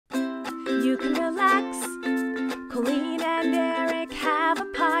you can relax. Colleen and Erik have a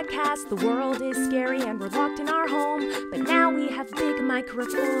podcast. The world is scary and we're locked in our home, but now we have big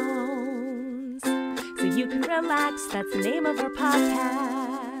microphones, so you can relax. That's the name of our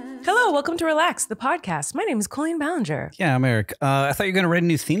podcast. Hello, welcome to Relax, the podcast. My name is Colleen Ballinger. Yeah, I'm Erik. I thought you were going to write a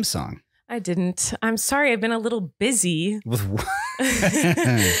new theme song. I didn't. I'm sorry, I've been a little busy. With what? No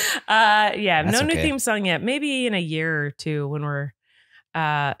new okay. theme song yet. Maybe in a year or two when we're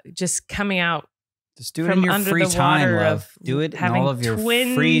just coming out. Just do it from in your under free the time, water love. of Do it in having all of your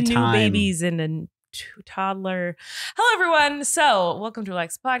twin free new time. babies and a toddler. Hello, everyone. So, welcome to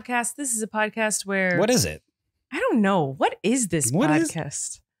Relax Podcast. This is a podcast where What is it? I don't know. What is this What is-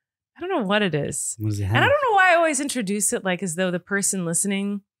 podcast? I don't know what it is. What does it have? And I don't know why I always introduce it like as though the person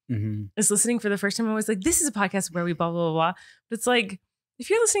listening Mm-hmm. is listening for the first time. I'm always like, this is a podcast where we blah, blah, blah, blah. But it's like, if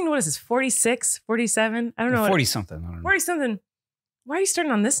you're listening to what is this, 46, 47? I don't know. 40 something. I don't know. 40 something. Why are you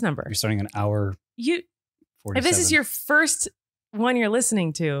starting on this number? You're starting an hour You, 47. if this is your first one you're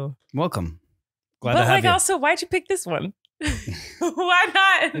listening to. Welcome. Glad But to have like you. also, why'd you pick this one? Why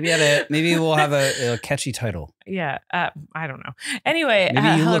not? Maybe we'll have a catchy title. Yeah, I don't know. Anyway, Maybe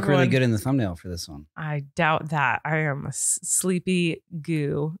you hello, look really everyone. good in the thumbnail for this one. I doubt that. I am a sleepy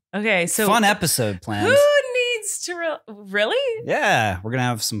goo. Okay, so Fun episode planned. who needs to really? Yeah, we're gonna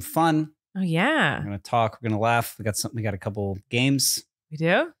have some fun. Oh yeah, We're gonna talk. We're gonna laugh. We got a couple games. we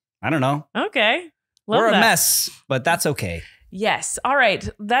do. I don't know. Okay, love We're that. a mess, but that's okay. Yes. All right.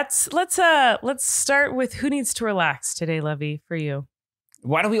 Let's start with who needs to relax today, Lovey, for you.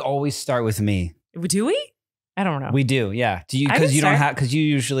 Why do we always start with me? Do we? I don't know. We do, yeah. Do you? I Because can you don't start. have. Because you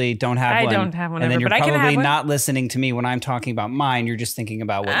usually don't have I one. don't have one and then ever, you're but I can have probably one. not listening to me when I'm talking about mine. You're just thinking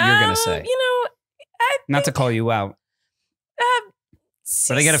about what you're gonna say. You know, I Not to call you out,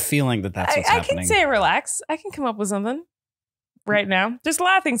 but I get a see, feeling that that's what's I happening. can say relax. I can come up with something right now. There's a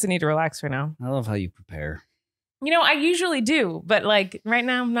lot of things that need to relax right now. I love how you prepare. You know, I usually do, but like right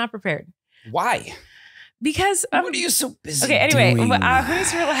now, I'm not prepared Why? because What are you so busy okay, anyway, doing? who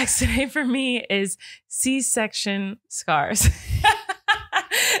needs to relax today for me is C-section scars.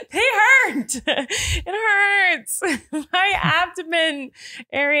 They hurt. It hurts. My abdomen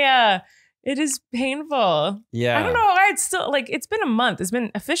area. It is painful. Yeah. I don't know why it's still like it's been a month. It's been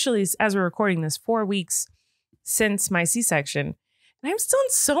officially, as we're recording this, 4 weeks since my C-section. And I'm still in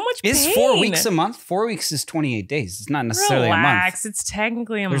so much pain. Is 4 weeks a month? 4 weeks is 28 days. It's not necessarily Relax. a month. It's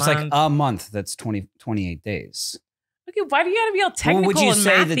technically a There's month. like a month that's 28 days. Okay, why do you gotta be all technical Would you and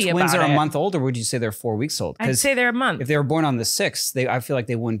say the mathy twins about are a it? month old, or would you say they're 4 weeks old? I'd say they're a month. if they were born on the 6th, I feel like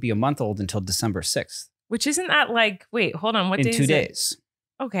they wouldn't be a month old until December 6th. Which isn't that like, wait, hold on. What In day 2 is it? days.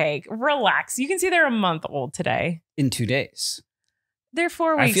 Okay, relax. You can see they're a month old today. In 2 days. They're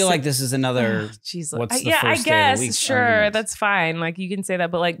 4 weeks. I feel like this is another. Oh, jeez. what's the yeah, I first day of the guess. week Sure, argument. that's fine. Like you can say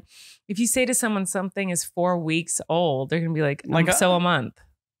that, but like if you say to someone something is 4 weeks old, they're gonna be like, Like, so a month.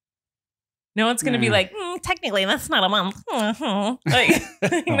 No one's gonna be Nah. like, technically that's not a month.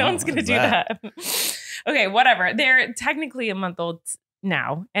 Like no one's gonna What is do that. Okay, whatever. They're technically a month old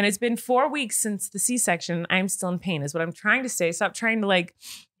now, and it's been 4 weeks since the C-section. I'm still in pain, is what I'm trying to say. Stop trying to like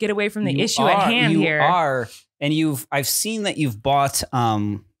get away from the issue at hand here. You are, and I've seen that you've bought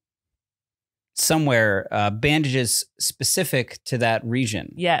somewhere bandages specific to that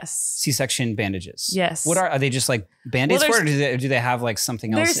region. Yes. C-section bandages. Yes. What are they? Just like Band-Aids Well, for it, or do they have like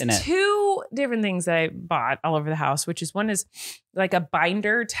something else There's in it? two different things that I bought all over the house, which is one is like a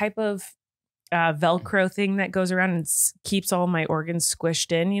binder type of Velcro thing that goes around and keeps all my organs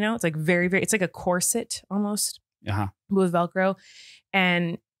squished in. You know, it's like very, very, it's like a corset almost Uh-huh. with Velcro.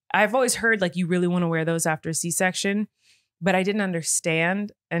 And I've always heard like you really want to wear those after a C-section, but I didn't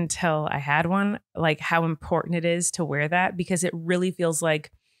understand until I had one, like how important it is to wear that, because it really feels like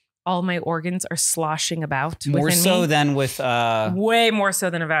all my organs are sloshing about. More within so me. than with Way more so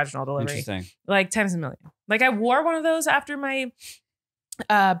than a vaginal delivery. interesting. Like times a million. Like I wore one of those after my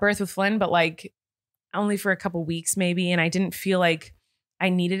birth with Flynn, but like only for a couple weeks maybe. And I didn't feel like I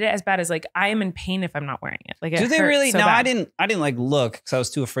needed it as bad as like I am in pain if I'm not wearing it. Like, Do it they hurts really? so No, bad. I didn't like look because I was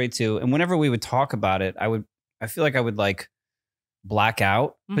too afraid to. And whenever we would talk about it, I feel like I would like black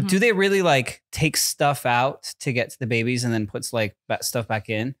out. But do they really like take stuff out to get to the babies and then puts like stuff back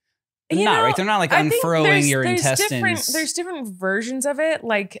in? You Not know, right. They're not like I think unfurling your there's intestines. There's different versions of it.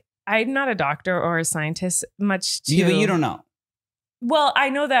 Like I'm not a doctor or a scientist much to. But you don't know. Well, I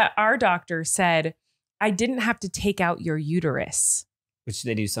know that our doctor said I didn't have to take out your uterus. Which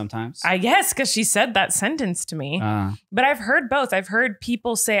they do sometimes. I guess because she said that sentence to me. But I've heard both. I've heard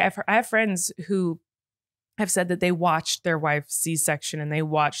people say, I have friends who have said that they watched their wife's C-section and they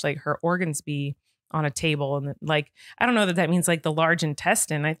watched like her organs be on a table. And like, I don't know that means like the large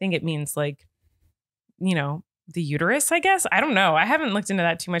intestine. I think it means like, you know, the uterus, I guess. I don't know. I haven't looked into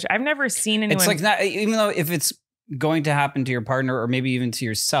that too much. I've never seen anyone. It's like not, even though if it's going to happen to your partner or maybe even to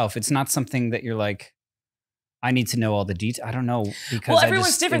yourself, it's not something that you're like, I need to know all the details. I don't know, because well,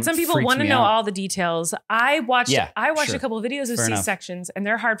 everyone's different. Some people want to know all the details. I watched sure. a couple of videos of Fair C-sections, and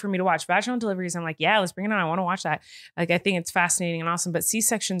they're hard for me to watch. Vaginal deliveries, I'm like, yeah, let's bring it on. I want to watch that. Like, I think it's fascinating and awesome. But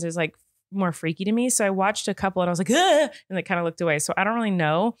C-sections is like more freaky to me. So I watched a couple and I was like, ugh, and I kind of looked away. So I don't really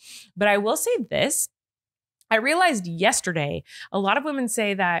know. But I will say this. I realized yesterday, a lot of women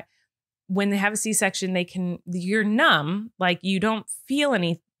say that when they have a C-section, you're numb, like you don't feel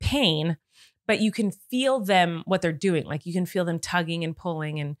any pain, but you can feel them, what they're doing. Like you can feel them tugging and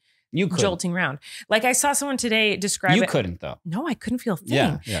pulling and jolting around. Like I saw someone today describe it. You couldn't though. No, I couldn't feel a thing.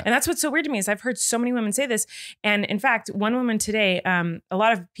 Yeah. And that's what's so weird to me is I've heard so many women say this. And in fact, one woman today, a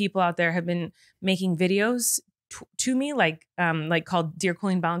lot of people out there have been making videos to me, like called Dear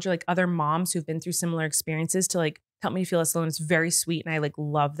Colleen Ballinger, like other moms who've been through similar experiences to like help me feel less alone. It's very sweet. And I like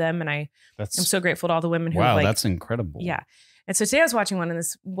love them. And I'm so grateful to all the women who like, that's incredible. Yeah. And so today I was watching one and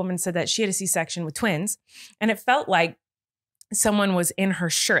this woman said that she had a C-section with twins and it felt like someone was in her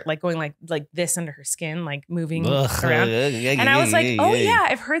shirt, like going like this under her skin, like moving around. And I was like, oh yeah,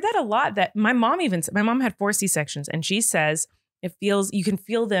 I've heard that a lot. That my mom had 4 C-sections and she says you can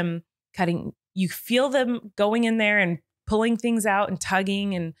feel them cutting, you feel them going in there and pulling things out and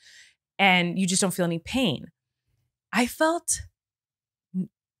tugging and you just don't feel any pain. I felt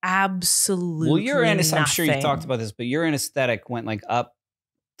absolutely I'm sure you've talked about this, but your anesthetic went like up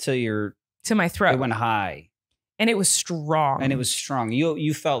to my throat. It went high. And it was strong.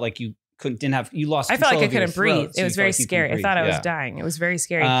 You felt like you lost. I felt like I couldn't breathe. It was very scary. I thought I was dying. It was very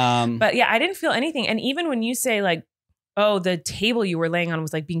scary. But yeah, I didn't feel anything. And even when you say like, oh, the table you were laying on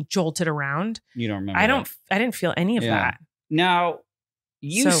was like being jolted around. You don't remember. I didn't feel any of that. Now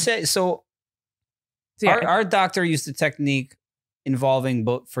our doctor used a technique involving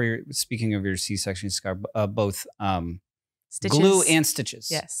speaking of your C-section scar, both stitches. Glue and stitches.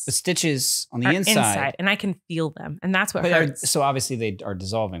 Yes. The stitches on the inside. And I can feel them. And that's what hurts. So obviously they are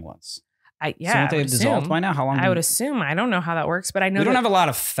dissolving once. So won't they have dissolved by now? How long? I would assume. I don't know how that works, but I know we don't have a lot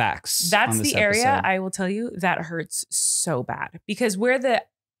of facts. That's on this the area episode. I will tell you that hurts so bad because where the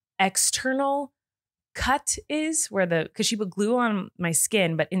external cut is, because she put glue on my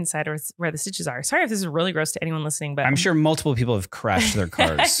skin, but inside where the stitches are. Sorry if this is really gross to anyone listening, but I'm sure multiple people have crashed their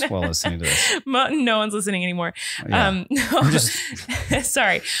cars while listening to this. No one's listening anymore. Yeah.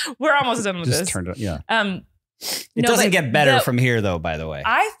 Sorry, we're almost done with this. Turned it, yeah. It doesn't get better from here, though, by the way.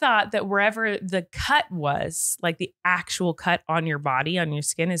 I thought that wherever the cut was, like the actual cut on your body, on your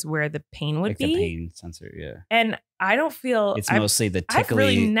skin, is where the pain would be. The pain sensor, yeah. And I don't feel... It's mostly the tickly... I've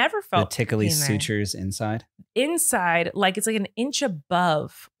really never felt the tickly sutures inside? Inside, like it's like an inch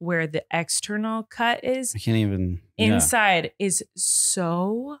above where the external cut is. I can't even... Inside is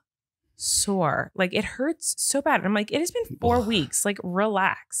so sore. Like it hurts so bad. And I'm like, it has been 4 weeks. Like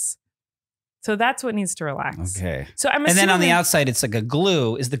relax. So that's what needs to relax. Okay. So I'm assuming, and then on the outside, it's like a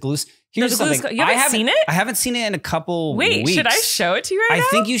glue. Is the glue? Here's something. You haven't seen it? I haven't seen it in a couple weeks. Wait, should I show it to you right now? I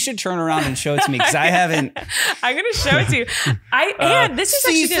think you should turn around and show it to me because I haven't. I'm going to show it to you. And this is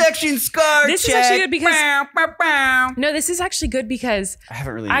actually good. C-section scar. This is actually good because no, this is actually good because I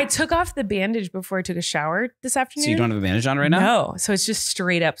haven't really. I took off the bandage before I took a shower this afternoon. So you don't have a bandage on right now? No. So it's just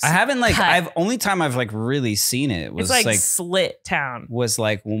straight up. I haven't only time I've like really seen it was it's like Slit Town. Was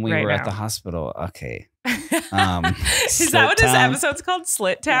like when we were at the hospital. Okay. Is that what this episode's called?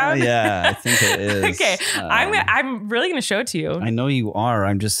 Slit Town? Yeah, I think it is. Okay. I'm really going to show it to you. I know you are.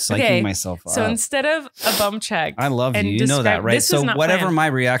 I'm just psyching myself up. So instead of a bum check. I love you. You know that, right? So whatever my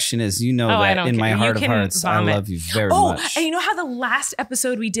reaction is, you know that in my heart of hearts, I love you very much. And you know how the last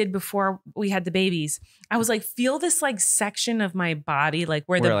episode we did before we had the babies, I was like, feel this like section of my body, like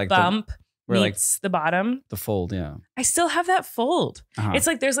where the bump meets the bottom. The fold, yeah. I still have that fold. It's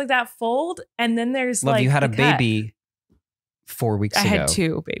like there's like that fold, and then there's you had a baby 4 weeks ago. I had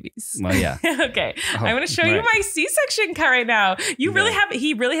 2 babies. Well, yeah. Okay. I'm going to show you my C-section cut right now. He really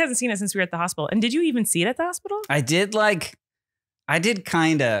hasn't seen it since we were at the hospital. And did you even see it at the hospital? I did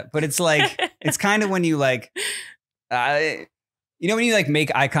kind of, but it's like, it's kind of when you like, when you like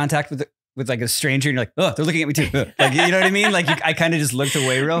make eye contact with like a stranger and you're like, oh, they're looking at me too. Like, you know what I mean? Like I kind of just looked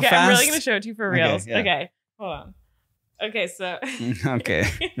away real fast. I'm really going to show it to you for reals. Okay, yeah. Okay. Hold on. Okay. So. Okay.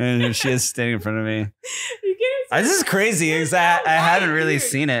 And she is standing in front of me. You can't this is crazy because I haven't really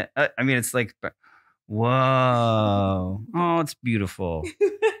seen it. I mean, it's like, whoa. Oh, it's beautiful.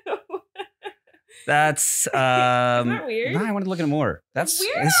 That's, Isn't that weird? No, I want to look at it more. That's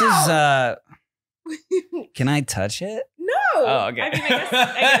weird. This is, Can I touch it? No. Oh, okay. I mean,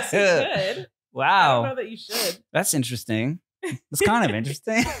 I guess you could. Wow. I don't know that you should. That's interesting. It's kind of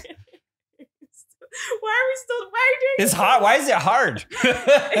interesting. Why are you doing It's hard. Why is it hard?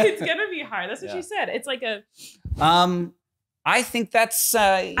 It's gonna be hard. That's what she said. It's like a I think that's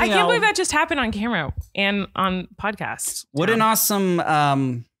I can't believe that just happened on camera and on podcast. What an awesome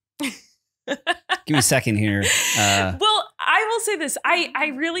give me a second here. Well, I will say this.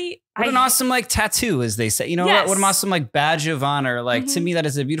 I really what an awesome like tattoo, as they say. You know, Yes. what an awesome like badge of honor. Like to me, that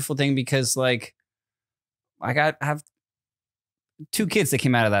is a beautiful thing because like I have 2 kids that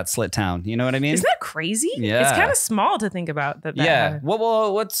came out of that slit town. You know what I mean? Isn't that crazy? Yeah. It's kind of small to think about that. Yeah.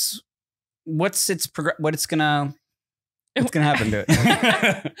 What's gonna happen to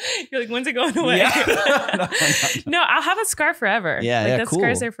it? You're like, when's it going away? Yeah. No, I'll have a scar forever. Yeah, like, that cool.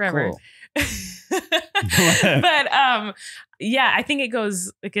 scar's there forever. Cool. But yeah, I think it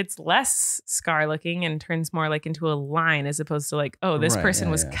gets less scar looking and turns more like into a line as opposed to like, oh, this Right, person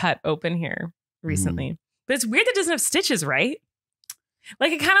yeah, was yeah. cut open here recently. But it's weird that it doesn't have stitches, right?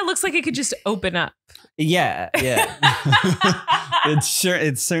 Like it kind of looks like it could just open up. Yeah. It's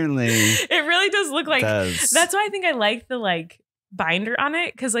certainly It really does look like does. That's why I think I like the like binder on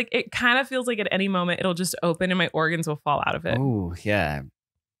it, because like it kind of feels like at any moment it'll just open and my organs will fall out of it. Oh yeah,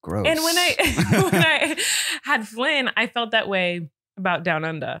 gross. And when I had Flynn, I felt that way about Down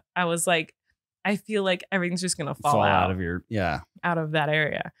Under. I was like, I feel like everything's just gonna fall out of your out of that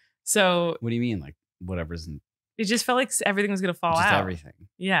area. So What do you mean, like whatever's in it just felt like everything was gonna fall just out. everything?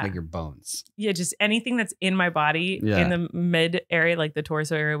 Yeah, Like your bones, yeah, just anything that's in my body in the mid area, like the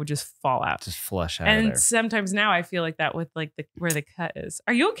torso area, would just fall out. just flush out And of there. sometimes now I feel like that with like where the cut is.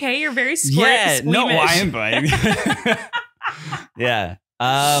 Are you okay? You're very Yeah, no, squeamish. I am fine. Yeah.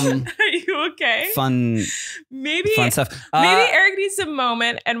 Are you okay? Fun stuff. Maybe Erik needs a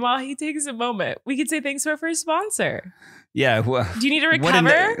moment, and while he takes a moment, we could say thanks to our first sponsor. Yeah. Do you need to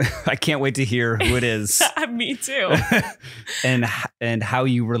recover? I can't wait to hear who it is. Me too. and how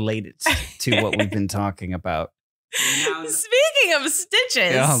you relate it to what we've been talking about. Speaking of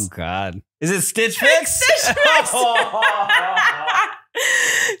stitches. Oh God. Is it Stitch Fix? Stitch Fix.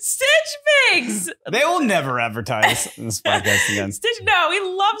 Stitch Fix. They will never advertise this podcast again. No, we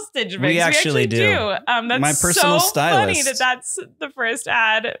love Stitch Fix. We actually do. That's My personal so funny stylist. that's the first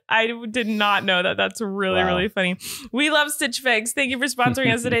ad. I did not know that. That's really, really funny. We love Stitch Fix. Thank you for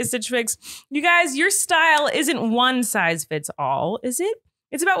sponsoring us today, Stitch Fix. You guys, your style isn't one size fits all, is it?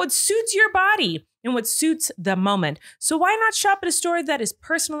 It's about what suits your body and what suits the moment. So why not shop at a store that is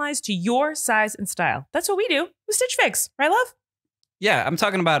personalized to your size and style? That's what we do with Stitch Fix. Right, love? Yeah, I'm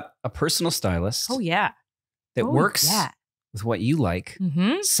talking about a personal stylist. Oh, yeah. That works with what you like,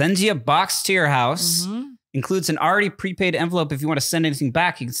 sends you a box to your house, includes an already prepaid envelope. If you want to send anything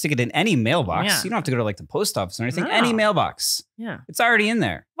back, you can stick it in any mailbox. Yeah. You don't have to go to like the post office or anything. No. Any mailbox. Yeah. It's already in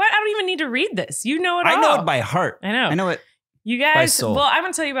there. What? I don't even need to read this. You know it all. I know it by heart. I know. I know it. You guys, soul. well, I'm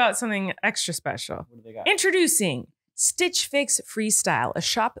going to tell you about something extra special. What do they got? Introducing Stitch Fix Freestyle, a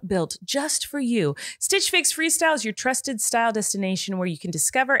shop built just for you. Stitch Fix Freestyle is your trusted style destination where you can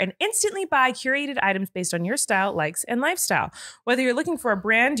discover and instantly buy curated items based on your style, likes, and lifestyle. Whether you're looking for a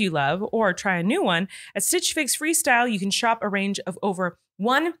brand you love or try a new one, at Stitch Fix Freestyle, you can shop a range of over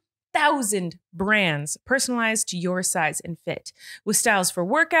 1,000 brands personalized to your size and fit. With styles for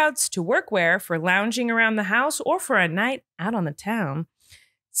workouts to workwear, for lounging around the house, or for a night out on the town.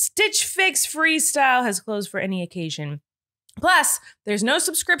 Stitch Fix Freestyle has clothes for any occasion. Plus, there's no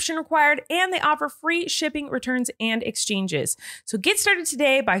subscription required, and they offer free shipping, returns, and exchanges. So get started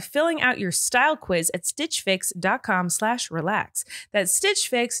today by filling out your style quiz at stitchfix.com/relax. That's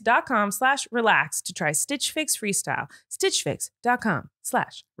stitchfix.com/relax to try Stitch Fix Freestyle.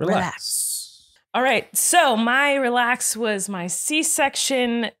 stitchfix.com/relax. All right, so my relax was my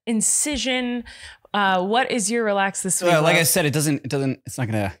C-section incision. What is your relax this week? Well, like I said, it's not going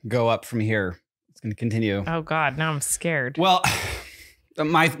to go up from here. It's going to continue. Oh God, now I'm scared. Well,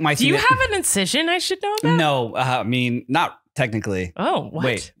 my do you have an incision I should know about? No, I mean, not technically. Oh, what?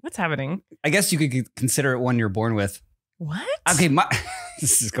 Wait. What's happening? I guess you could consider it one you're born with. What? Okay,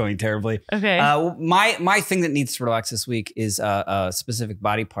 this is going terribly. Okay. My thing that needs to relax this week is a specific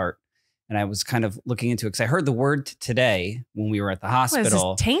body part. And I was kind of looking into it because I heard the word today when we were at the hospital.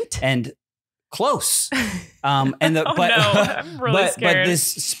 What is this, taint? And close. I'm really scared. But this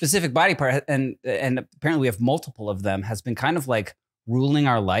specific body part, and apparently we have multiple of them, has been kind of like ruling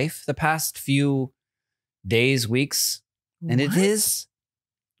our life the past few days, weeks. And it is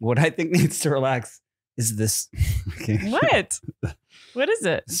what I think needs to relax is this. What? What is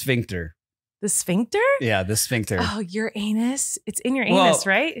it? Sphincter. The sphincter? Yeah, the sphincter. Oh, your anus. It's in your anus,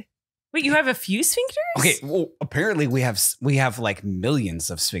 right? Wait, you have a few sphincters? Okay, well, apparently we have like millions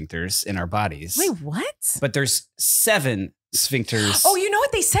of sphincters in our bodies. Wait, what? But there's 7 sphincters. Oh, you know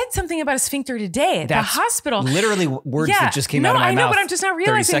what? They said something about a sphincter today at the hospital. Literally words that just came out of my mouth. No, I know, but I'm just not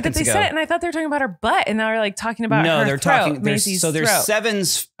realizing that they said it, and I thought they were talking about her butt, and now they're like talking about her they're throat, talking. There's 7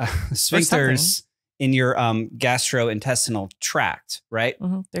 sphincters in your gastrointestinal tract, right?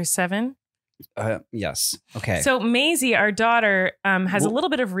 Mm-hmm. There's 7. Yes. Okay. So Maisie, our daughter, has a little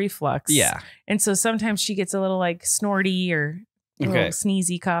bit of reflux. Yeah. And so sometimes she gets a little like snorty or a little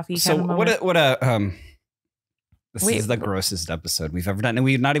sneezy coffee. So kind of this is the grossest episode we've ever done, and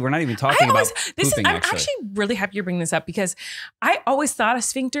we're not even talking about pooping. I'm actually really happy you're bringing this up because I always thought a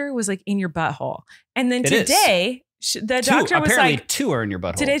sphincter was like in your butthole, and then today the doctor was like, 2 are in your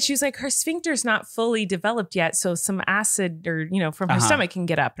butthole. Today she was like, her sphincter's not fully developed yet, so some acid or from her stomach can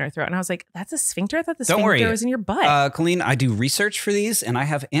get up in her throat. And I was like, that's a sphincter? I thought the sphincter was in your butt. Colleen, I do research for these, and I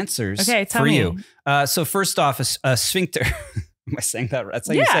have answers for you. So first off, a sphincter. Am I saying that? That's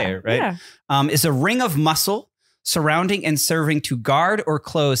how you say it, right? Yeah. Is a ring of muscle surrounding and serving to guard or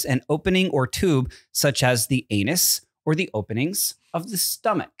close an opening or tube, such as the anus or the openings of the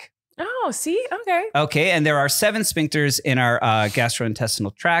stomach. Oh, see? Okay. Okay, and there are 7 sphincters in our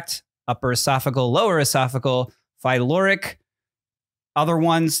gastrointestinal tract: upper esophageal, lower esophageal, pyloric. Other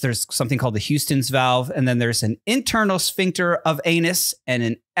ones, there's something called the Houston's valve, and then there's an internal sphincter of anus and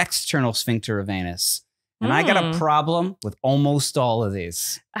an external sphincter of anus. And I got a problem with almost all of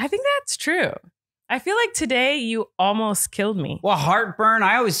these. I think that's true. I feel like today you almost killed me. Well, heartburn.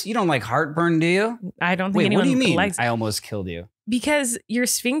 You don't like heartburn, do you? I don't think anyone what do you mean? likes I almost killed you. Because your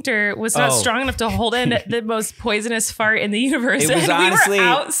sphincter was not strong enough to hold in the most poisonous fart in the universe. It was honestly, we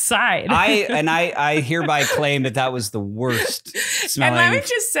were outside. I hereby claim that was the worst smelling. And let me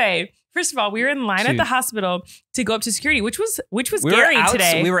just say, first of all, we were in line at the hospital to go up to security, which was scary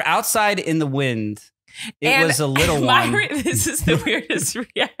today. We were outside in the wind. It was a little one. This is the weirdest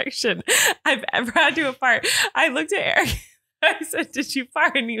reaction I've ever had to a fart. I looked at Eric. I said, "Did you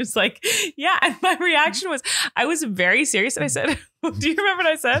fart?" And he was like, "Yeah." And my reaction was, I was very serious. And I said, "Do you remember what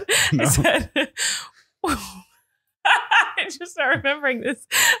I said?" No. I said, I just start remembering this.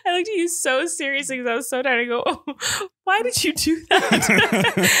 I looked at you so seriously because I was so tired. I go, "Oh, why did you do that?"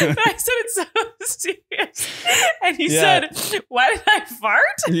 But I said it so serious. And he said, "Why did I fart?"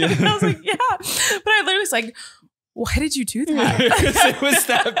 Yeah. And I was like, "Yeah." But I literally was like, "Why did you do that?" It was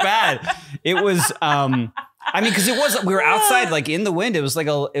that bad. It was, because we were outside, like in the wind. It was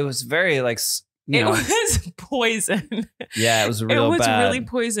very like, it was poison. Yeah, it was real bad. It was really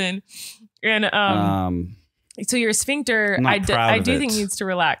poison. And, so your sphincter, I do think needs to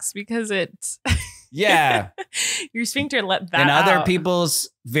relax because it's your sphincter let that and other out. people's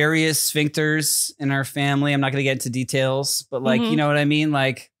various sphincters in our family. I'm not going to get into details, but like you know what I mean.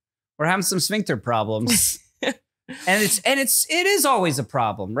 Like we're having some sphincter problems, and it is always a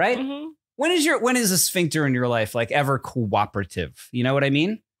problem, right? Mm-hmm. When is a sphincter in your life like ever cooperative? You know what I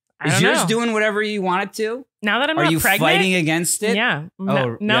mean? Is yours doing whatever you want it to? Now that I'm not pregnant, are you fighting against it? Yeah.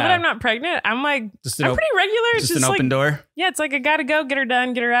 Now that I'm not pregnant, I'm like, I'm pretty regular. It's just an open door. Yeah, it's like I gotta go, get her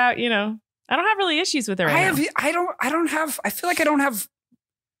done, get her out. I don't have really issues with her. I feel like I don't have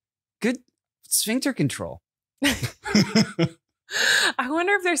good sphincter control. I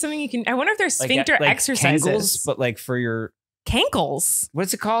wonder if there's something you can. I wonder if there's sphincter exercises, Kegels, but like for your cankles.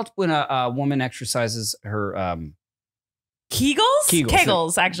 What's it called when a woman exercises her Kegels?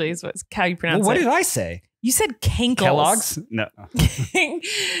 Kegels, actually, is how you pronounce it. What did I say? You said cankles. Kellogg's? No.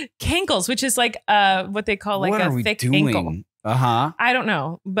 Cankles, which is like what they call like a thick ankle. Uh-huh. I don't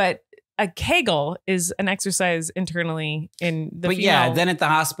know, but a Kegel is an exercise internally in the female. Yeah, then at the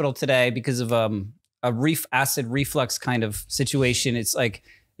hospital today, because of acid reflux kind of situation, it's like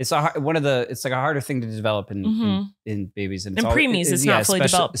it's like a harder thing to develop in babies, and preemies. It's not fully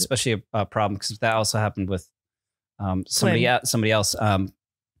developed, especially a problem because that also happened with somebody else.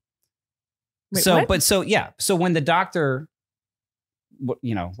 Wait, So when the doctor,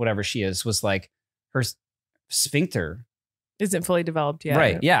 whatever she is, was like her sphincter isn't fully developed yet.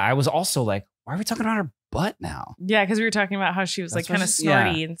 Right. Yeah. I was also like, why are we talking about her butt now? Yeah, because we were talking about how she was like kind of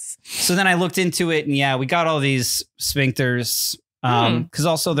snorty. And so then I looked into it, and we got all these sphincters because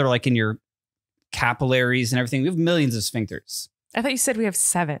also they're like in your capillaries and everything. We have millions of sphincters. I thought you said we have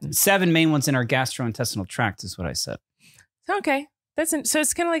 7. 7 main ones in our gastrointestinal tract is what I said. Okay. So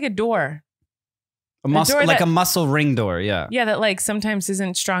it's kind of like a door. A muscle ring door. Yeah. Yeah. That like sometimes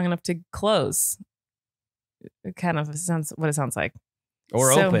isn't strong enough to close. It kind of sounds what it sounds like.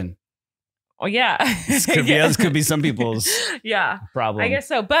 Or open. Oh yeah. This could be some people's problem. I guess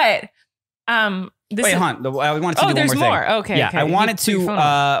so. But Wait, hon. I wanted to do one there's more more. thing. Okay. Yeah, okay. I wanted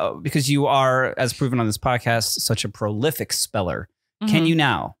to, because you are, as proven on this podcast, such a prolific speller. Mm-hmm. Can you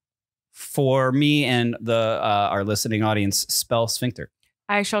now, for me and our listening audience, spell sphincter?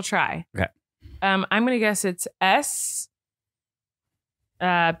 I shall try. Okay. I'm going to guess it's SPHINCTER.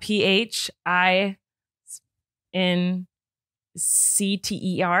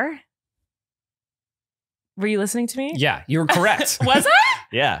 Were you listening to me? Yeah, you were correct. Was I?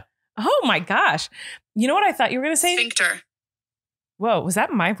 Yeah. Oh my gosh. You know what I thought you were going to say? Sphincter. Whoa, was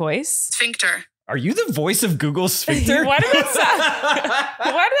that my voice? Sphincter. Are you the voice of Google sphincter? Why did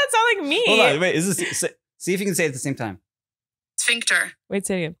that sound like me? Hold on, wait. See if you can say it at the same time. Sphincter. Wait,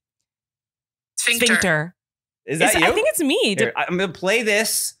 say it again. Sphincter. Is that you? I think it's me. Here, I'm going to play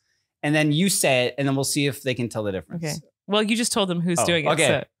this, and then you say it, and then we'll see if they can tell the difference. Okay. Well, you just told them who's doing it.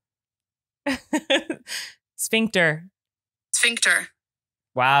 Okay. So. Sphincter. Sphincter.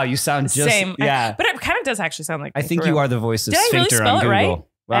 Wow, you sound just Same. Yeah, But it kind of does actually sound like I me, think for you real. are the voice of Did I really sphincter spell on it Google. right?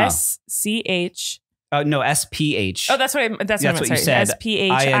 Wow. SCH. No, SPH. Oh, that's what I That's meant. what you Sorry. said.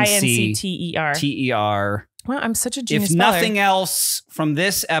 SPHINCTER. TER. Well, I'm such a genius If speller. nothing else from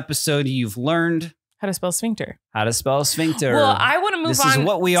this episode, you've learned How to spell sphincter. how to spell sphincter. Well, I want to move this on. is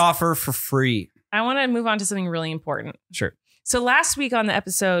what we offer for free. I want to move on to something really important. Sure. So last week on the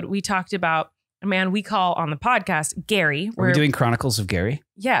episode, we talked about a man we call on the podcast Gary. Are we doing Chronicles of Gary?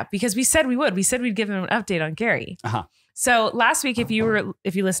 Yeah, because we said we would. We said we'd give him an update on Gary. Uh-huh. So last week, if you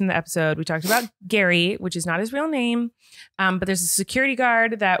listened to the episode, we talked about Gary, which is not his real name, but there's a security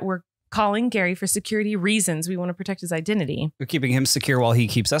guard that we're calling Gary for security reasons. We want to protect his identity. We're keeping him secure while he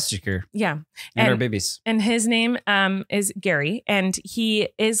keeps us secure Yeah, and our babies. And his name is Gary, and he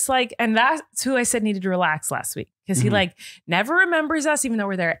is like, and that's who I said needed to relax last week. Because he like never remembers us, even though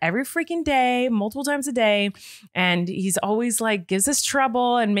we're there every freaking day, multiple times a day. And he's always like gives us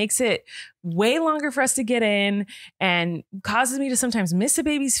trouble and makes it way longer for us to get in and causes me to sometimes miss a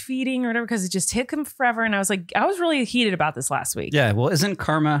baby's feeding or whatever because it just took him forever. And I was really heated about this last week. Yeah. Well, isn't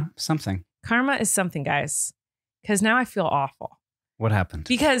karma something? Karma is something, guys, because now I feel awful. What happened?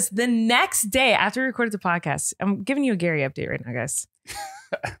 Because the next day after we recorded the podcast, I'm giving you a Gary update right now, guys.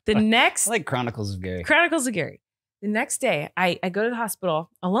 The next I like Chronicles of Gary. Chronicles of Gary. The next day, I go to the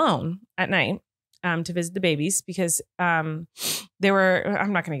hospital alone at night to visit the babies because they were.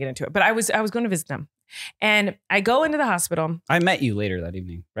 I'm not going to get into it, but I was going to visit them, and I go into the hospital. I met you later that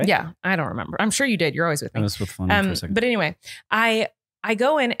evening, right? Yeah, I don't remember. I'm sure you did. You're always with me. I was with phone for a second. But anyway, I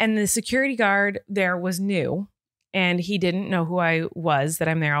go in, and the security guard there was new, and he didn't know who I was. That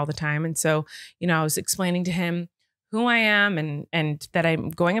I'm there all the time, and so I was explaining to him who I am and that I'm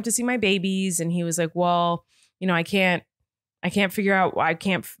going up to see my babies, and he was like, well. I can't figure out why I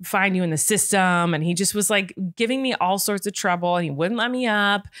can't find you in the system. And he just was like giving me all sorts of trouble and he wouldn't let me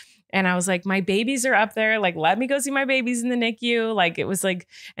up. And I was like, my babies are up there. Like, let me go see my babies in the NICU. Like, it was like,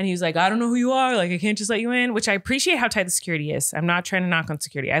 and he was like, I don't know who you are. Like, I can't just let you in, which I appreciate how tight the security is. I'm not trying to knock on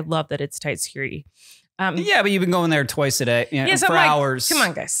security. I love that it's tight security. Yeah, but you've been going there twice a day so for hours. Come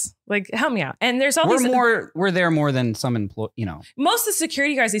on, guys. Like, help me out. And there's all We're there more than some employees, Most of the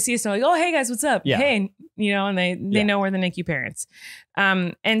security guards, they see us and they're like, oh, hey guys, what's up? Yeah. Hey, and they know we're the NICU parents.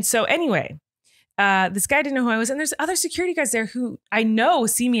 And so anyway, this guy didn't know who I was. And there's other security guys there who I know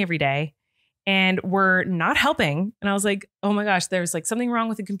see me every day and were not helping. And I was like, oh my gosh, there's like something wrong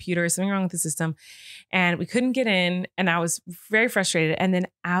with the computer, something wrong with the system. And we couldn't get in. And I was very frustrated. And then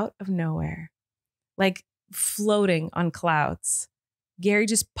out of nowhere, like floating on clouds, Gary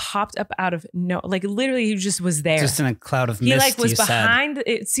just popped up out of literally he just was there. Just in a cloud of mist. He like was behind.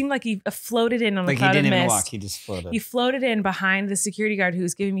 It seemed like he floated in on a cloud of mist. Like he didn't even walk. He just floated. He floated in behind the security guard who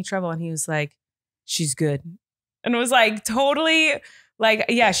was giving me trouble, and he was like, "She's good," and it was like totally like,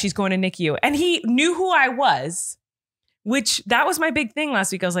 yeah, she's going to NICU, and he knew who I was, which that was my big thing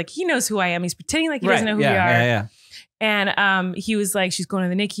last week. I was like, he knows who I am. He's pretending like he doesn't know who we are. Yeah. And he was like, she's going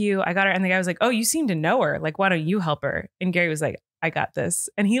to the NICU. I got her, and the guy was like, oh, you seem to know her. Like, why don't you help her? And Gary was like, I got this.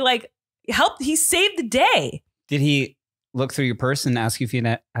 And he like helped. He saved the day. Did he look through your purse and ask you if you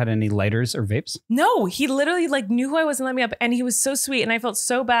had any lighters or vapes? No, he literally like knew who I was and let me up. And he was so sweet. And I felt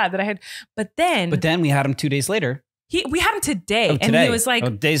so bad that I had. But then we had him 2 days later. We had him today. Oh, today. And he was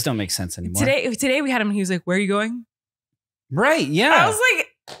like, days don't make sense anymore. Today we had him. And he was like, where are you going? Right. Yeah. I was like,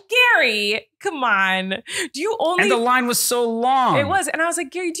 Gary, come on. Do you only? And the line was so long. It was. And I was like,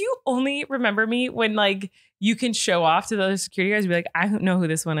 Gary, do you only remember me when like you can show off to the other security guys and be like, I don't know who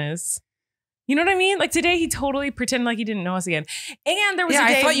this one is. You know what I mean? Like today he totally pretended like he didn't know us again. And there was a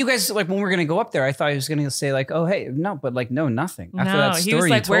day. I thought you guys, like when we were going to go up there, I thought he was going to say like, oh, hey, no, but like, no, nothing. After that story he was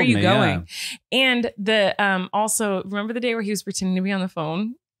like, where are you going? Yeah. And the, also remember the day where he was pretending to be on the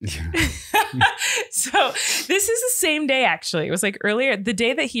phone So this is the same day, actually. It was like earlier, the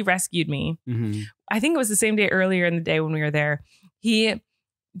day that he rescued me. Mm-hmm. I think it was the same day earlier in the day when we were there. He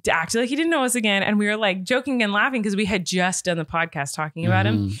acted like he didn't know us again. And we were like joking and laughing because we had just done the podcast talking about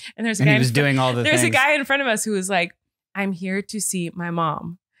him. And there's a guy, he was doing all the there's things. a guy in front of us who was like, I'm here to see my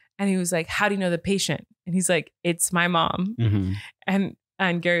mom. And he was like, how do you know the patient? And he's like, it's my mom. Mm-hmm.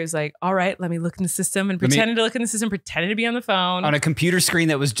 And Gary was like, all right, let me look in the system, and pretended to look in the system, pretended to be on the phone. On a computer screen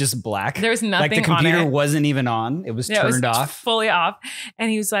that was just black. There was nothing on it. Like the computer wasn't even on. It was turned off. Fully off. And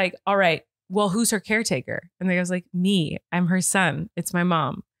he was like, all right, well, who's her caretaker? And the guy was like, me. I'm her son. It's my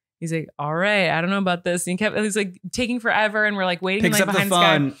mom. He's like, all right, I don't know about this. And he was like taking forever. And we're like waiting Picks like up behind the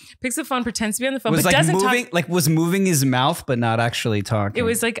phone. this guy. Picks up the phone, pretends to be on the phone, Was but like doesn't moving, talk. like was moving his mouth, but not actually talking. It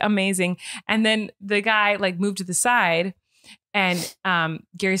was like amazing. And then the guy like moved to the side. And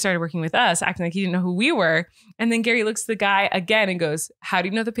Gary started working with us, acting like he didn't know who we were. And then Gary looks at the guy again and goes, how do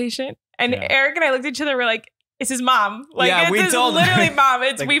you know the patient? And Eric and I looked at each other. We're like, it's his mom. Like, Yeah, it's we his told literally him. mom.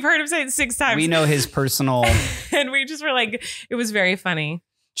 It's Like, we've heard him say it 6 times. We know his personal And we just were like, it was very funny.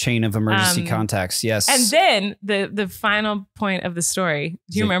 chain of emergency contacts. Yes. And then the final point of the story.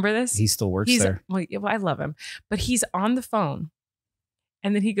 Do you remember this? He still works there. Well, I love him. But he's on the phone.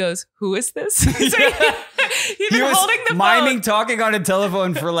 And then he goes, who is this? So he's been holding the miming phone. talking on a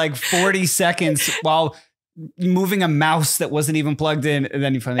telephone for like 40 seconds while moving a mouse that wasn't even plugged in. And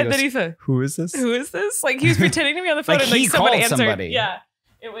then he finally goes, Then he said, who is this? who is this? Like he was pretending to be on the phone Like and like he someone called answered. somebody. Yeah.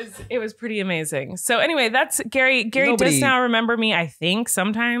 It was pretty amazing. So anyway, that's Gary. Gary Nobody- does now remember me, I think,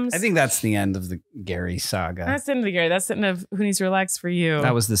 sometimes. I think that's the end of the Gary saga. that's the end of the Gary. That's the end of Who Needs to Relax for You.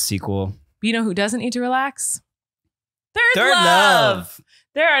 That was the sequel. But you know who doesn't need to relax? Third Third Love. Love.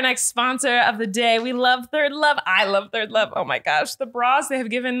 They're our next sponsor of the day. We love Third Love. I love Third Love. Oh my gosh. The bras, they have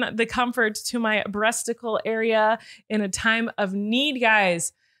given the comfort to my breasticle area in a time of need,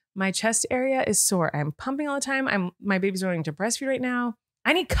 guys. My chest area is sore. I'm pumping all the time. My baby's learning to breastfeed right now.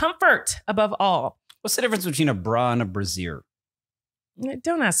 I need comfort above all. What's the difference between a bra and a brassiere?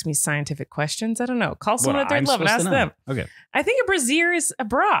 Don't ask me scientific questions. I don't know. Call someone at Third I'm Love and supposed ask to know. them. Okay. I think a brassiere is a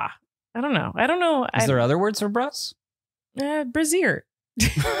bra. I don't know. Is there other words for bras? Brassiere.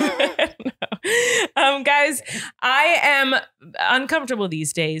 I don't know. Guys, I am uncomfortable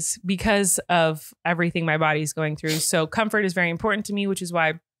these days because of everything my body's going through. So comfort is very important to me, which is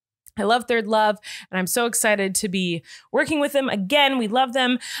why I love Third Love, and I'm so excited to be working with them again. We love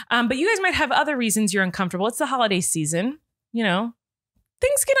them. But you guys might have other reasons you're uncomfortable. It's the holiday season. You know,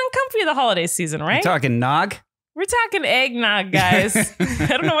 things get uncomfy the holiday season, right? You talking nog? We're talking eggnog, guys. I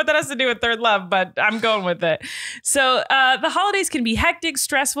don't know what that has to do with Third Love, but I'm going with it. So the holidays can be hectic,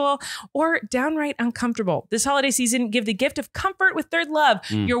 stressful, or downright uncomfortable. This holiday season, give the gift of comfort with Third Love,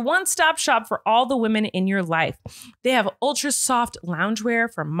 your one-stop shop for all the women in your life. They have ultra soft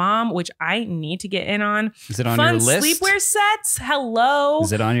loungewear for mom, which I need to get in on. Is it on Fun your list? sleepwear sets. Hello.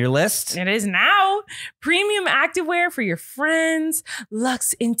 Is it on your list? It is now. Premium activewear for your friends.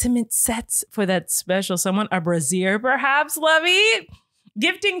 Luxe intimate sets for that special someone. A brassiere, perhaps, Lovey.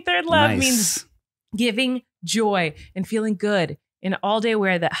 Gifting Third Love means giving joy and feeling good in all-day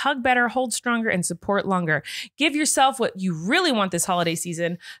wear that hug better, hold stronger, and support longer. Give yourself what you really want this holiday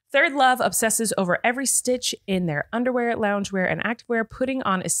season. Third Love obsesses over every stitch in their underwear, loungewear, and activewear. Putting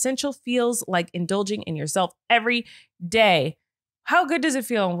on essential feels like indulging in yourself every day. How good does it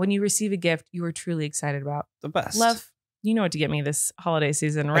feel when you receive a gift you are truly excited about? The best. Love, you know what to get me this holiday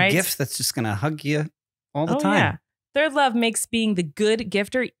season, right? A gift that's just going to hug you all the Oh, time. yeah. Third Love makes being the good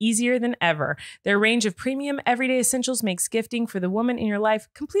gifter easier than ever. Their range of premium everyday essentials makes gifting for the woman in your life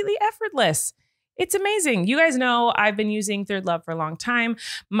completely effortless. It's amazing. You guys know I've been using Third Love for a long time.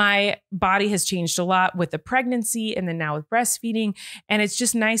 My body has changed a lot with the pregnancy and then now with breastfeeding. And it's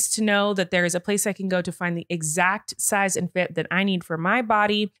just nice to know that there is a place I can go to find the exact size and fit that I need for my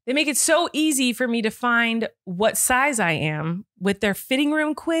body. They make it so easy for me to find what size I am with their fitting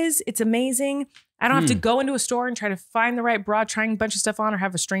room quiz. It's amazing. I don't have to go into a store and try to find the right bra, trying a bunch of stuff on, or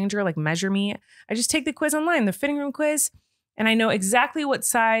have a stranger like measure me. I just take the quiz online, the fitting room quiz, and I know exactly what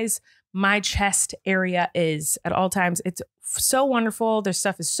size my chest area is at all times. It's so wonderful. Their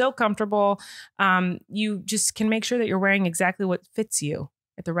stuff is so comfortable. You just can make sure that you're wearing exactly what fits you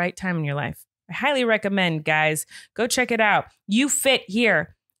at the right time in your life. I highly recommend, guys. Go check it out. You fit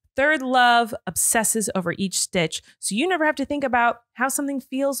here. Third Love obsesses over each stitch, so you never have to think about how something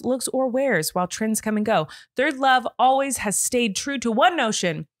feels, looks, or wears while trends come and go. Third Love always has stayed true to one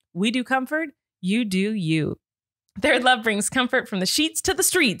notion. We do comfort, you do you. Third Love brings comfort from the sheets to the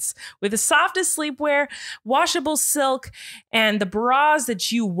streets with the softest sleepwear, washable silk, and the bras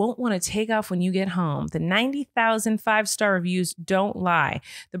that you won't want to take off when you get home. The 90,000 5-star reviews don't lie.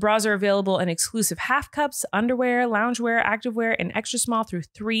 The bras are available in exclusive half cups, underwear, loungewear, activewear, and extra small through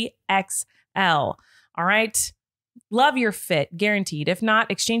 3XL. All right. Love your fit, guaranteed. If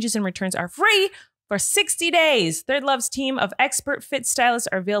not, exchanges and returns are free for 60 days. Third Love's team of expert fit stylists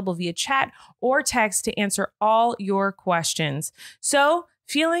are available via chat or text to answer all your questions. So,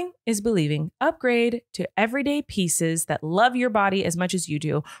 feeling is believing. Upgrade to everyday pieces that love your body as much as you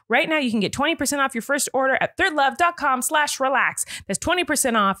do. Right now, you can get 20% off your first order at thirdlove.com/relax. That's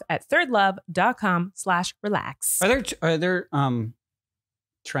 20% off at thirdlove.com/relax. Are there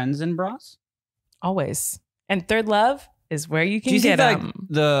trends in bras? Always. And Third Love is where you can Do you get think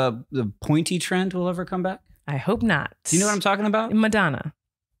them. the pointy trend will ever come back? I hope not. Do you know what I'm talking about? Madonna.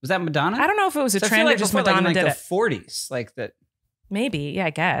 Was that Madonna? I don't know if it was a So I feel trend like or just before, Madonna like in did like it. the 40s, like that, Maybe. Yeah, I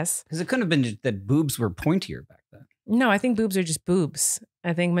guess. because it couldn't have been just that boobs were pointier back then. No, I think boobs are just boobs.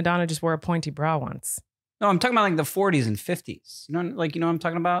 I think Madonna just wore a pointy bra once. No, I'm talking about like the 40s and 50s. You know what I'm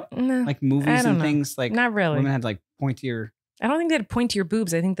talking about? No, Like I movies don't and know. things. Like not really. women had like pointier. I don't think they had pointier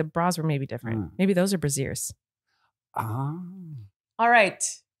boobs. I think the bras were maybe different. Oh. Maybe those are brasiers. Ah, All right.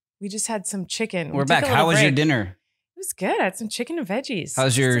 We just had some chicken. we're We took back. a little How was your break. dinner? It was good. I had some chicken and veggies.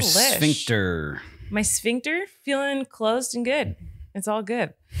 How's your It's delish. sphincter? My sphincter feeling closed and good. It's all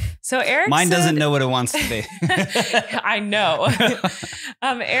good. So Eric Mine said- doesn't know what it wants to be. I know.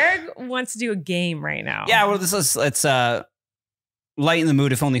 Eric wants to do a game right now. Yeah, well, let's lighten the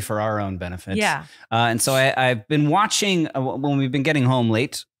mood, if only for our own benefit. Yeah. And so I've been watching when we've been getting home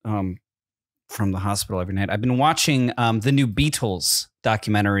late from the hospital every night. I've been watching the new Beatles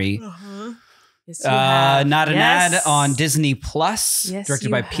documentary. Yes, you have. Not an Yes. ad on Disney Plus, Yes, directed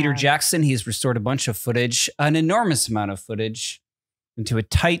you by Peter have. Jackson. He's restored a bunch of footage, an enormous amount of footage, into a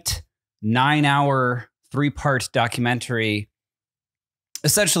tight 9-hour, 3-part documentary,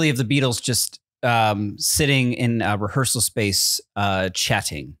 essentially of the Beatles just sitting in a rehearsal space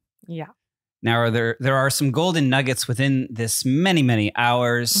chatting. Yeah. Now, there are some golden nuggets within this many, many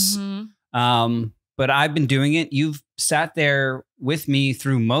hours. Mhm. But I've been doing it. You've sat there with me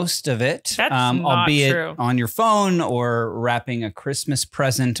through most of it. That's not albeit true. on your phone or wrapping a Christmas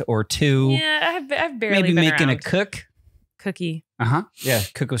present or two. Yeah, I've barely Maybe been making around. a cook. Cookie. Uh-huh. Yeah,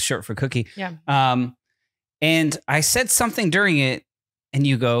 cook was short for cookie. Yeah. And I said something during it, and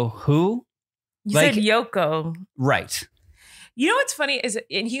you go, who? You Like- said Yoko. Right. You know what's funny is,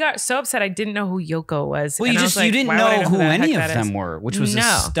 and he got so upset I didn't know who Yoko was. Well, And you I was just you like, didn't why would I know who the any heck of that is? them were, which was No.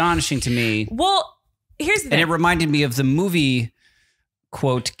 astonishing to me. Well, here's the And thing. it reminded me of the movie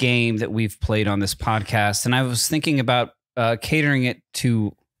quote game that we've played on this podcast. And I was thinking about catering it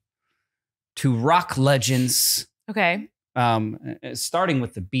to rock legends, Okay. starting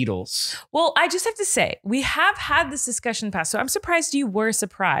with the Beatles. Well, I just have to say, we have had this discussion in the past, so I'm surprised you were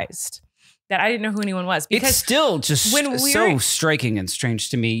surprised that I didn't know who anyone was. It's Because still just when we so were- striking and strange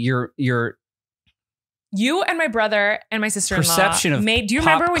to me. Your you and my brother and my sister-in-law Perception of made. Do you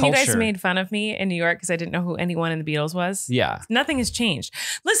pop remember when you guys culture. made fun of me in New York because I didn't know who anyone in the Beatles was? yeah, Nothing has changed.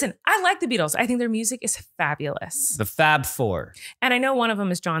 Listen, I like the Beatles. I think their music is fabulous. the Fab Four. And I know one of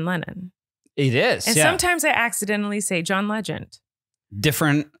them is John Lennon. It is. And yeah. sometimes I accidentally say John Legend.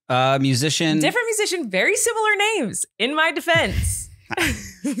 Different musician. Different musician, very similar names, in my defense.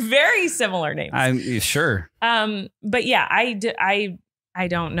 Very similar names. I'm sure. But yeah, I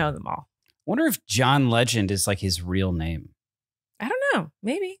don't know them all. Wonder if John Legend is like his real name. I don't know.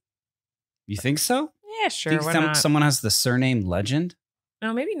 Maybe. You think so? Yeah, sure. Do you Why think not? someone has the surname Legend?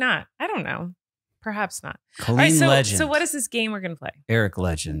 No, maybe not. I don't know. Perhaps not. Colleen All right, so, Legend. so what is this game we're going to play? Eric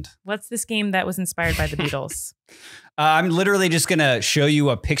Legend. What's this game that was inspired by the Beatles? I'm literally just going to show you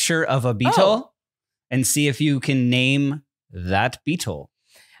a picture of a Beatle Oh. and see if you can name that Beatle.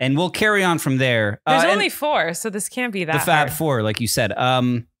 And we'll carry on from there. There's And only 4, so this can't be that the Fab hard. Four, like you said.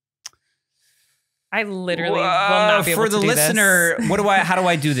 I literally will not be able for to the do listener, this. how do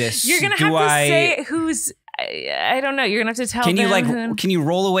I do this? You're going to have to say who's... I don't know. You're going to have to tell Can you them like, who- can you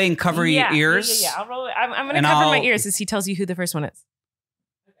roll away and cover your ears? Yeah. I'll roll it. I'm going to And cover my I'll- ears as he tells you who the first one is.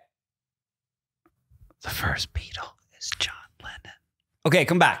 The first Beatle is John Lennon. Okay,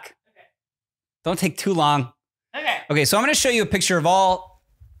 come back. Okay. Don't take too long. Okay. Okay, so I'm going to show you a picture of all.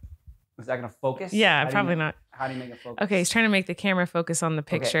 Is that going to focus? Yeah, How do you probably make- not. How do you make it focus? Okay, he's trying to make the camera focus on the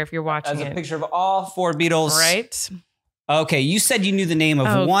picture Okay. if you're watching As a it. picture of all 4 Beatles. Right? Okay, you said you knew the name of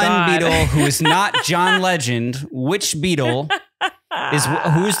Oh, one God. Beatle who is not John Legend. Which Beatle is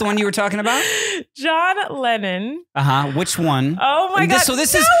who's the one you were talking about? John Lennon. Which one? Oh my And God.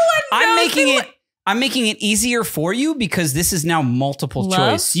 this No one I'm knows making who- it I'm making it easier for you because this is now multiple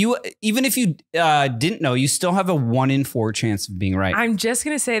choice. You, even if you didn't know, you still have a 1 in 4 chance of being right. I'm just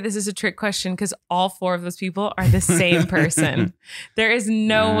going to say this is a trick question because all 4 of those people are the same person. There is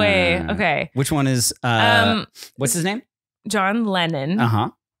no way. Okay. Which one is, what's his name? John Lennon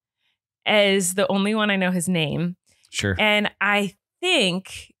is the only one I know his name. Sure. And I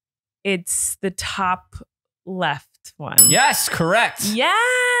think it's the top left one. Yes, correct.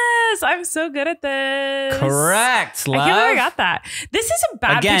 Yes, I'm so good at this. Correct, love. I can't believe I got that. This is a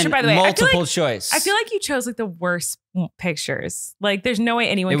bad picture, by the way. Multiple choice. I feel like you chose like the worst pictures. Like there's no way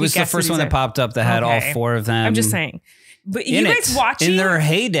anyone could guess. It was the first one that popped up that had all 4 of them. I'm just saying. But you guys watching in their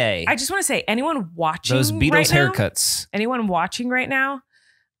heyday. I just want to say, anyone watching those Beatles right now, haircuts. anyone watching right now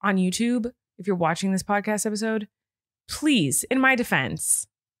on YouTube, if you're watching this podcast episode, please, in my defense,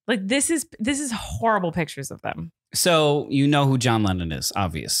 like this is horrible pictures of them. So you know who John Lennon is,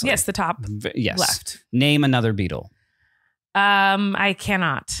 obviously. Yes, the top left. Name another Beatle. I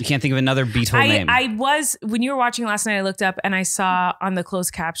cannot. You can't think of another Beatle name. I was, when you were watching last night, I looked up and I saw on the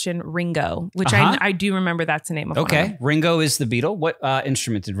closed caption Ringo, which I do remember that's the name of one of them. Ringo is the Beatle. What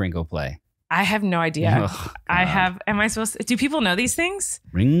instrument did Ringo play? I have no idea. Oh, am I supposed to, do people know these things?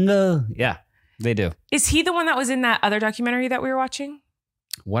 Ringo. Yeah, they do. Is he the one that was in that other documentary that we were watching?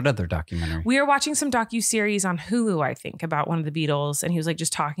 What other documentary? We were watching some docuseries on Hulu, I think, about one of the Beatles, and he was like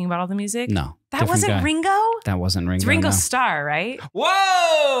just talking about all the music. No. That wasn't guy. Ringo? That wasn't Ringo. It's Ringo Starr, right?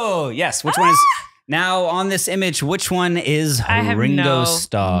 Whoa! Yes. Which one is now on this image? Which one is Ringo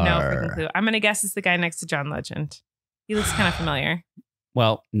Starr? No freaking clue. I'm gonna guess it's the guy next to John Legend. He looks kind of familiar.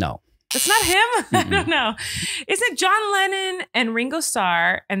 Well, no. It's not him? I don't know. Is it John Lennon and Ringo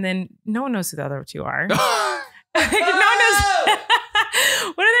Starr? And then no one knows who the other 2 are. No one knows.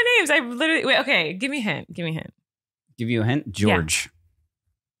 What are their names? I literally wait. Okay, give me a hint. Give you a hint. George.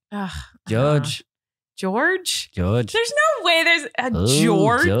 Yeah. George. George. George. There's no way. There's a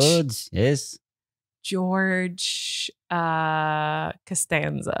George. George. Yes. George.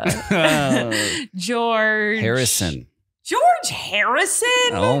 Costanza. George Harrison. George Harrison.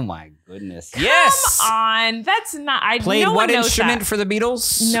 Oh my goodness. Come yes. on. That's not. I played no what one knows instrument that. for the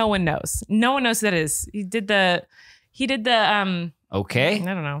Beatles? No one knows. No one knows who that is. He did the. Okay. I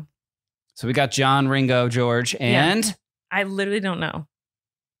don't know. So we got John, Ringo, George, and I literally don't know.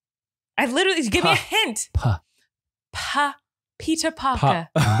 Give me a hint. Peter Parker.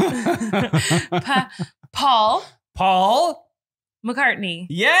 Paul McCartney.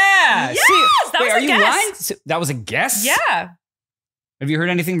 Yeah. Yes, see, that was are a you guess. lying? So that was a guess? Yeah. Have you heard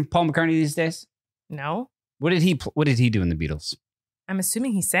anything from Paul McCartney these days? No. What did he do in the Beatles? I'm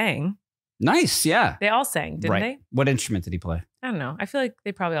assuming he sang. Nice, yeah. They all sang, didn't they? What instrument did he play? I don't know. I feel like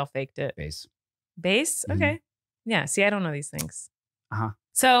they probably all faked it. Bass. Bass? Mhm. Okay. Yeah. See, I don't know these things. Uh-huh.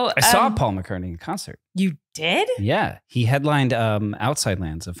 So I saw Paul McCartney in concert. You did? Yeah. He headlined Outside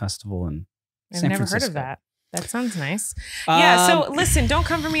Lands, a festival in I've San never Francisco. heard of that. That sounds nice. Yeah. So listen, don't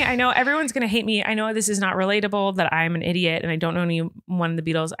come for me. I know everyone's going to hate me. I know this is not relatable, that I'm an idiot and I don't know anyone of the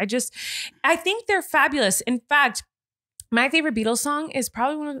Beatles. I think they're fabulous. In fact, my favorite Beatles song is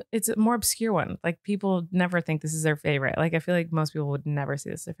probably it's a more obscure one. Like people never think this is their favorite. Like I feel like most people would never see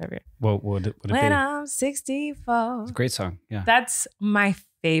this as their favorite. What would it be? When I'm 64. It's a great song. Yeah. That's my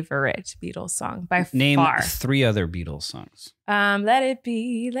favorite Beatles song by Name far. 3 other Beatles songs. Let It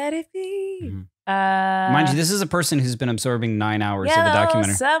Be, Let It Be. Mhm. Mind you, this is a person who's been absorbing 9 hours of a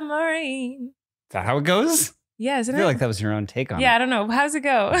documentary. Submarine. Is that how it goes? Yeah, isn't I feel like that was your own take on it. Yeah, I don't know. How's it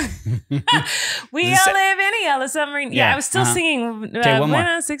go? We Is all it- live in a yellow submarine. Yeah, Yeah, I was still singing Okay, one more. when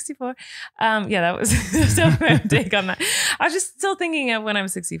I was 64. Yeah, that was still my take on that. I was just still thinking of when I'm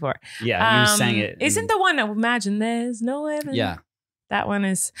 64. Yeah, you sang it. Isn't the one, Imagine There's No Heaven? Yeah. That one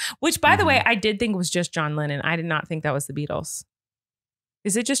is, which by the way, I did think was just John Lennon. I did not think that was the Beatles.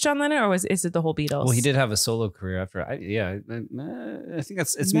 Is it just John Lennon or is it the whole Beatles? Well, he did have a solo career after. I think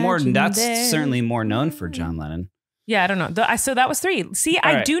it's more. Imagine That's there's- certainly more known for John Lennon. Yeah, I don't know. So that was 3. See, All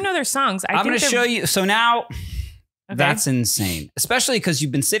I right. do know their songs. I'm going to show you. So now, Okay. that's insane. Especially because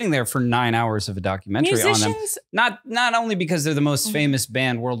you've been sitting there for 9 hours of a documentary on them. Musicians. Not only because they're the most famous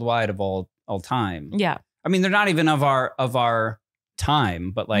band worldwide of all time. Yeah. I mean, they're not even of our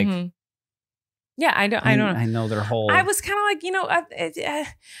time, but like. Mhm. Yeah, I don't know. I know their whole. I was kind of like,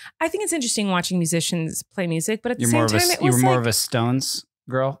 I think it's interesting watching musicians play music, but at the You're same more time, of it a you're was more like of a Stones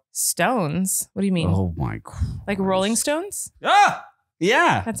girl. Stones. What do you mean? Oh my god! Like Rolling Stones? Ah,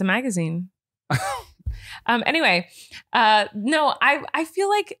 yeah. That's a magazine. Anyway, no, I feel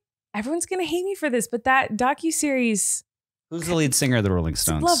like everyone's gonna hate me for this, but that docuseries, Who's the lead singer of the Rolling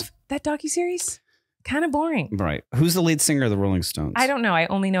Stones? love that docuseries. Kind of boring. Right. Who's the lead singer of the Rolling Stones? I don't know. I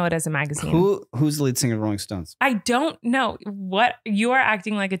only know it as a magazine. Who's the lead singer of the Rolling Stones? I don't know. What? You are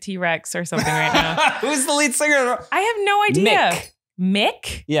acting like a T-Rex or something right now. Who's the lead singer? I have no idea.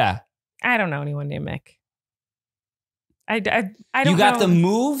 Mick? Yeah. I don't know anyone named Mick. I don't know. You got the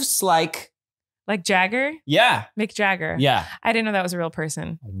moves like Jagger? Yeah. Mick Jagger. Yeah. I didn't know that was a real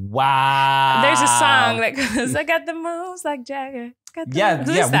person. Wow. There's a song that goes, I got the moves like Jagger. Yeah.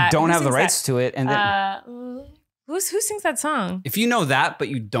 Who Yeah. is that? We don't Who have the sings rights to it. And that? Who sings that song? if you know that, but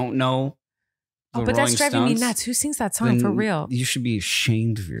you don't know the But that's driving me Stones, nuts. Who sings that song for then real? You should be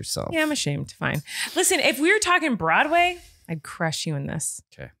ashamed of yourself. Yeah, I'm ashamed. Fine. Listen, if we were talking Broadway, I'd crush you in this.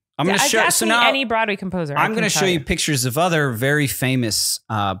 Okay. I'm going to show ask so me now any Broadway composer. I'm going to show you pictures of other very famous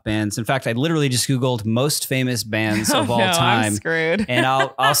bands. In fact, I literally just Googled most famous bands of all time. I'm screwed. And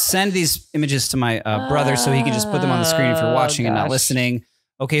I'll send these images to my brother so he can just put them on the screen if you're watching and not listening.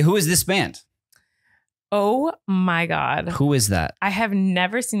 Okay, who is this band? Oh my God. Who is that? I have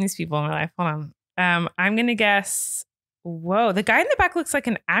never seen these people in my life. Hold on. I'm going to guess. Whoa, the guy in the back looks like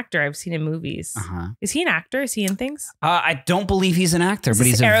an actor I've seen in movies. Uh-huh. Is he an actor? Is he in things? I don't believe he's an actor, Is but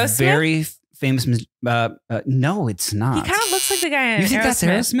he's a Aerosmith? very famous. No, it's not. He kind of looks like the guy in You think that's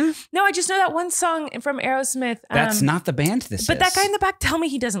Aerosmith? No, I just know that one song from Aerosmith. That's not the band this But is. that guy in the back, tell me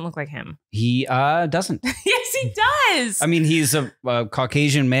he doesn't look like him. He doesn't. Yes, he does. I mean, he's a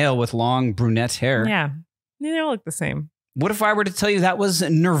Caucasian male with long brunette hair. Yeah, they all look the same. What if I were to tell you that was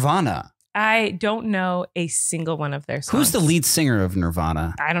Nirvana? I don't know a single one of their songs. Who's the lead singer of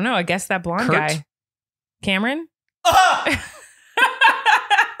Nirvana? I don't know. I guess that blonde Kurt? guy. Cameron? Ah!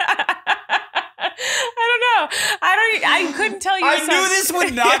 I couldn't tell you. I knew this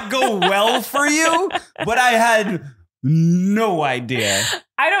would not go well for you, but I had no idea.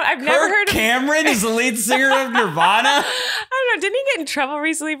 I've never heard of Cameron is the lead singer of Nirvana. I don't know. Didn't he get in trouble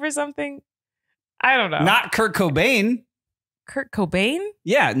recently for something? I don't know. Not Kurt Cobain. Kurt Cobain?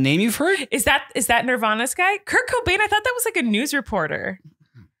 Yeah, name you've heard? Is that Nirvana's guy? Kurt Cobain? I thought that was like a news reporter.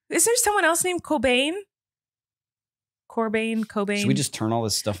 Is there someone else named Cobain? Cobain? Should we just turn all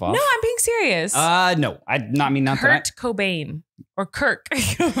this stuff off? No, I'm being serious. No. I not mean not Kurt Cobain or Kirk.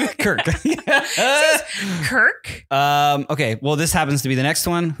 Kirk. Kirk? Okay, well, this happens to be the next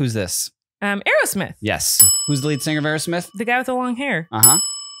one. Who's this? Aerosmith. Yes. Who's the lead singer of Aerosmith? The guy with the long hair. Uh-huh.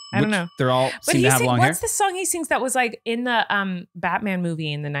 I don't know. They're all seem to have long hair. What's the song he sings that was like in the Batman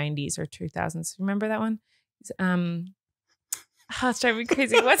movie in the 90s or 2000s? Remember that one? It's driving me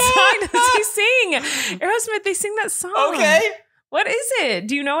crazy. What song does he sing? Aerosmith, they sing that song. Okay. What is it?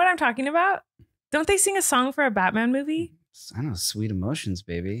 Do you know what I'm talking about? Don't they sing a song for a Batman movie? I know, Sweet Emotions,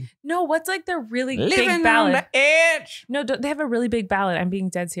 baby. No, what's like their really Living big ballad? on the edge. No, they have a really big ballad. I'm being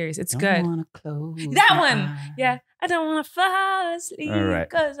dead serious. It's Don't good. wanna close That my one. eyes. Yeah. I don't want to fall asleep All right.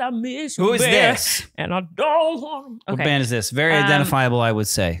 because I miss you. Who is babe, this? And I don't want to. What band is this? Very identifiable, I would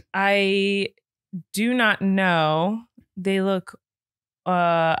say. I do not know. They look,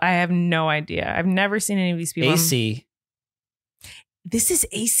 I have no idea. I've never seen any of these people. AC. This is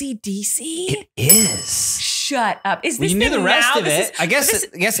AC/DC? It is. Shut up. Is this You knew the rest of This it. is- I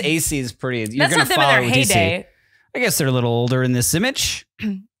guess AC is pretty. You're That's gonna not them in follow their DC. heyday. I guess they're a little older in this image.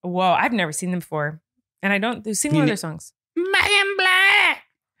 Whoa, I've never seen them before. And I don't sing one of their songs. Man Black.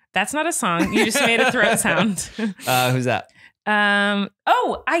 That's not a song. You just made a throat sound. Who's that?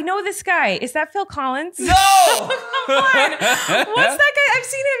 Oh, I know this guy. Is that Phil Collins? No. Come on. What's that guy? I've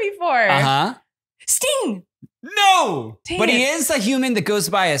seen him before. Uh-huh. Sting. No. Dang But he it. is a human that goes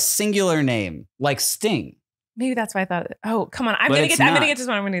by a singular name, like Sting. Maybe that's why I thought. Oh, come on. I'm But gonna it's get not. this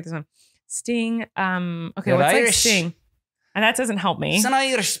one. I'm gonna get this one. Sting. Okay, Good what's like Irish. Sting? And that doesn't help me. It's an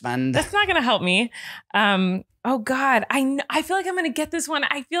Irish band. That's not gonna help me. Oh God, I feel like I'm gonna get this one.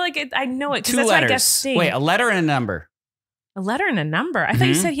 I feel like I know it because Two that's why I letters. guess Sting. Wait, a letter and a number. A letter and a number. I thought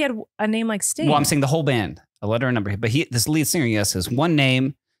you Mhm. said he had a name like Sting. Well, I'm saying the whole band. A letter and a number. But this lead singer, yes, has one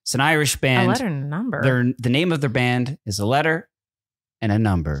name. It's an Irish a band. letter and a number. The name of their band is a letter and a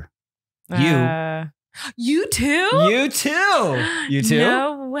number. You too? You too. You too?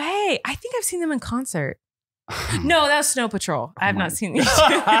 No way. I think I've seen them in concert. No, that was Snow Patrol. I have not seen these.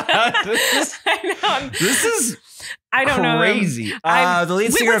 I know. This is I don't know. crazy. I'm- The lead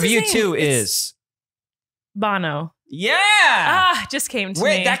Wait, singer what's of his U2 name? is. Bono. Yeah. Just came to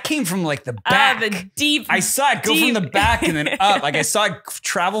Wait, me. that came from like the back. The deep. I saw it go from deep- the back and then up. Like I saw it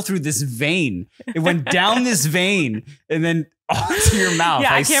travel through this vein. It went down this vein and then onto your mouth.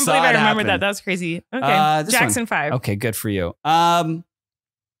 Yeah, I can't believe I remembered that. That That was crazy. Okay, this Jackson 5. Okay, good for you.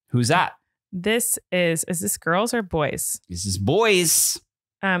 Who's that? This is this girls or boys? This is boys.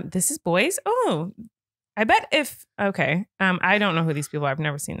 This is boys. Oh, I bet I don't know who these people are. I've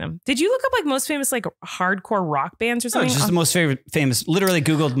never seen them. Did you look up like most famous like hardcore rock bands or No, something? just the most famous. Literally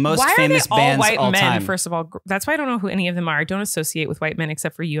Googled most why famous are they bands all white all men? time. First of all, that's why I don't know who any of them are. I don't associate with white men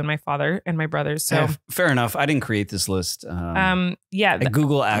except for you and my father and my brothers. So fair enough. I didn't create this list. yeah, a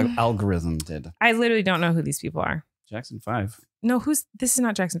Google algorithm did. I literally don't know who these people are. Jackson 5. No, this is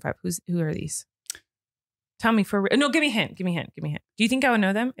not Jackson 5. Who are these? Tell me for real. No, give me a hint. Give me a hint. Do you think I would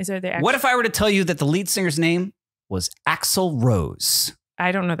know them? What if I were to tell you that the lead singer's name was Axl Rose?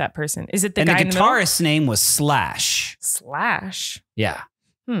 I don't know that person. Is it the and guy the in the middle? guitarist's name was Slash. Slash? Yeah.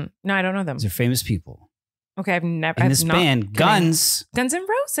 No, I don't know them. These are famous people. Okay, I've never. In this band, Guns N' Roses.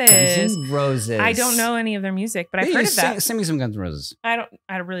 Guns N' Roses. I don't know any of their music, but I've heard of that. Sing me some Guns N' Roses. I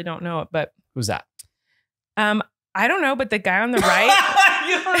really don't know it, but Who's that? I don't know, but the guy on the right.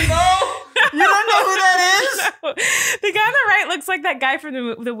 You don't know? You don't know who that is? No. The guy on the right looks like that guy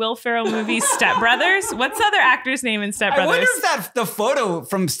from the Will Ferrell movie Step Brothers. What's the other actor's name in Step Brothers? I wonder if the photo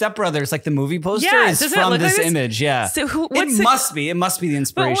from Step Brothers, like the movie poster, is doesn't it from look this like image. Yeah. So It must be the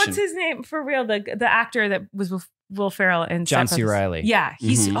inspiration. But what's his name for real? The actor that was with Will Ferrell in John Step C. Brothers. Reilly. Yeah,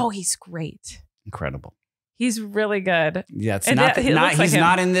 he's great. Incredible. He's really good. Yeah, it's And he's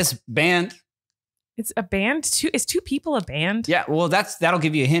not in this band. It's a band. Is two people a band? Yeah, well, that'll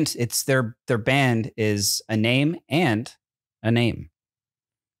give you a hint. It's their band is a name and a name.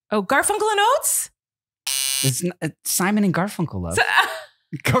 Oh, Garfunkel and Oates? It's Simon and Garfunkel, love.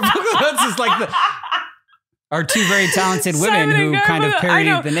 Garfunkel and Oates is like are two very talented women who kind of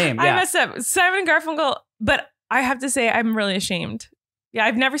parodied the name. I messed up. Simon and Garfunkel, but I have to say I'm really ashamed. Yeah,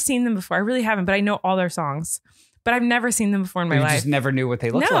 I've never seen them before. I really haven't, but I know all their songs. But I've never seen them before in my life. You just never knew what they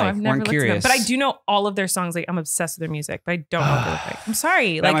looked no, like. I've never Weren't looked at them. curious. But I do know all of their songs. Like I'm obsessed with their music, but I don't know what they look like. I'm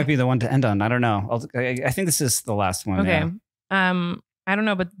sorry. That might be the one to end on. I don't know. I think this is the last one. Okay. Yeah. I don't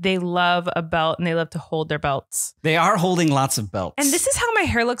know, but they love a belt and they love to hold their belts. They are holding lots of belts. And this is how my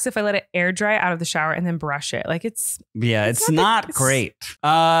hair looks if I let it air dry out of the shower and then brush it. Like it's not great.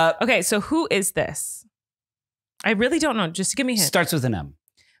 Okay, so who is this? I really don't know. Just give me a hint. Starts with an M.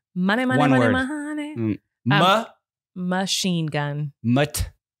 Money, One word. money. Machine gun.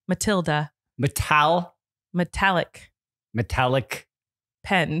 Matilda. Metallic.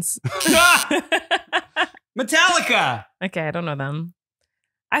 Pens. Metallica. Okay, I don't know them.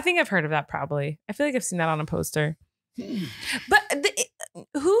 I think I've heard of that probably. I feel like I've seen that on a poster. But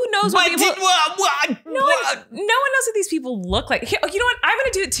who knows what people... No one knows what these people look like. Here, you know what? I'm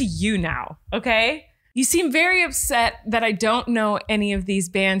going to do it to you now, okay? You seem very upset that I don't know any of these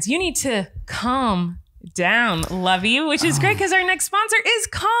bands. You need to calm down, lovey, which is great because our next sponsor is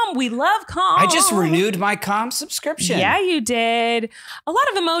Calm. We love Calm. I just renewed my Calm subscription. Yeah, you did. A lot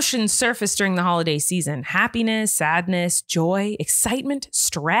of emotions surface during the holiday season. Happiness, sadness, joy, excitement,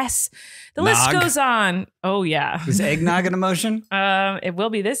 stress. The list goes on. Oh, yeah. Is eggnog an emotion? It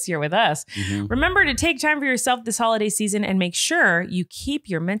will be this year with us. Mm-hmm. Remember to take time for yourself this holiday season and make sure you keep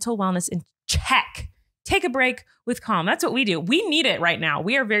your mental wellness in check. Take a break with Calm. That's what we do. We need it right now.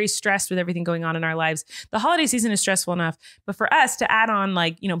 We are very stressed with everything going on in our lives. The holiday season is stressful enough, but for us to add on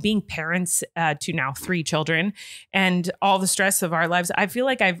being parents to now 3 children and all the stress of our lives, I feel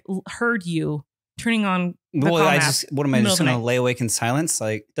like I've heard you turning on the Calm app. What am I just going to lay awake in silence?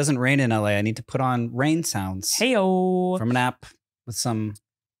 Like, it doesn't rain in LA. I need to put on rain sounds. Hey-o. From an app with some.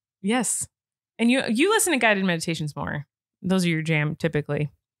 Yes. And you listen to guided meditations more. Those are your jam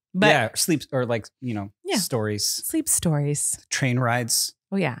typically. But yeah, sleep or stories. Sleep stories. Train rides.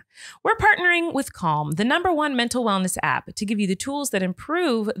 Oh, yeah. We're partnering with Calm, the #1 mental wellness app, to give you the tools that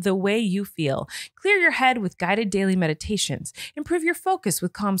improve the way you feel. Clear your head with guided daily meditations. Improve your focus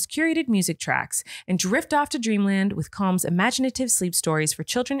with Calm's curated music tracks. And drift off to dreamland with Calm's imaginative sleep stories for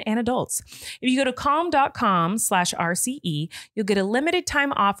children and adults. If you go to calm.com/RCE, you'll get a limited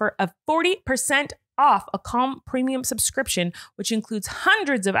time offer of 40% off a Calm premium subscription, which includes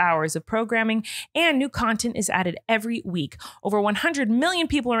hundreds of hours of programming and new content is added every week. Over 100 million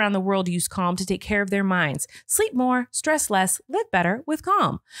people around the world use Calm to take care of their minds. Sleep more, stress less, live better with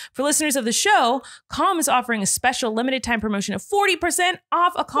Calm. For listeners of the show, Calm is offering a special limited time promotion of 40%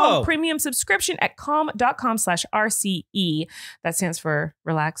 off a Calm premium subscription at calm.com/RCE. That stands for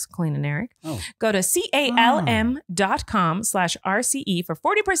Relax, Colleen and Erik. Go to calm.com/RCE for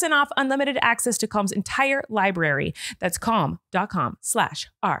 40% off unlimited access to Calm's entire library. That's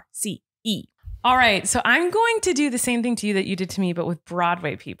calm.com/RCE. All right. So I'm going to do the same thing to you that you did to me, but with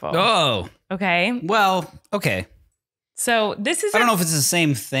Broadway people. Oh. Okay. Well, okay. So this is... I don't know if it's the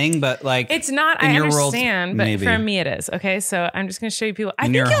same thing, but like... It's not, I understand, but for me it is. Okay. So I'm just going to show you people.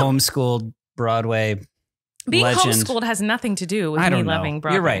 In your homeschooled Broadway Being legend. homeschooled has nothing to do with I me don't know. loving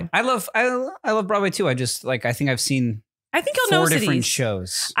Broadway. You're right. I love Broadway too. I just like I think I've seen I think you'll know 4 different cities.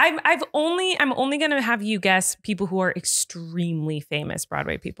 shows. I'm only gonna have you guess people who are extremely famous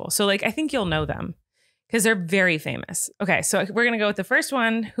Broadway people. So like I think you'll know them because they're very famous. Okay, so we're gonna go with the first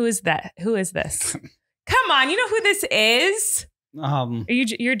one. Who is that? Who is this? Come on, you know who this is?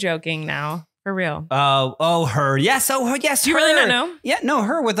 You're joking now. For real. Her. Yes. Her. Do you really not know? Yeah, no,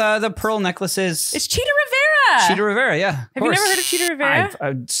 her with the pearl necklaces. It's Cheetah Rivera. Cheetah Rivera, yeah. Have you never heard of Cheetah Rivera?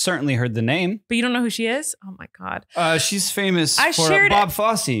 I've certainly heard the name. But you don't know who she is? Oh my God. She's famous for Bob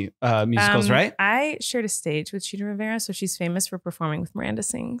Fosse musicals, right? I shared a stage with Cheetah Rivera, so she's famous for performing with Miranda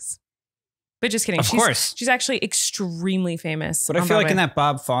Sings. But just kidding. Of course. She's actually extremely famous. But I feel like in that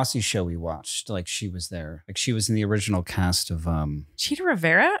Bob Fosse show we watched, like she was there. Like she was in the original cast of Cheetah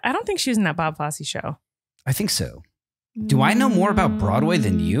Rivera? I don't think she was in that Bob Fosse show. I think so. Do I know more about Broadway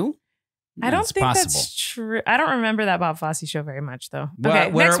than you? I don't think possible. that's true. I don't remember that Bob Fosse show very much, though. Well,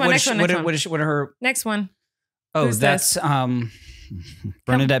 Okay, next one. What are her? Next one. Oh, Who's that's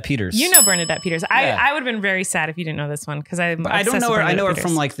Bernadette Peters. You know Bernadette Peters. Yeah. I would have been very sad if you didn't know this one because I don't know her. I know her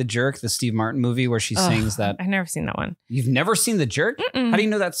from like The Jerk, the Steve Martin movie where she sings that. I've never seen that one. You've never seen The Jerk? Mm-mm. How do you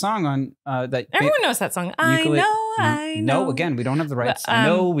know that song on that? Everyone knows that song. I know. No, again, we don't have the rights. But,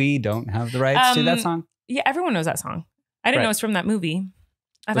 no, we don't have the rights to that song. Yeah, everyone knows that song. I didn't know it's from that movie.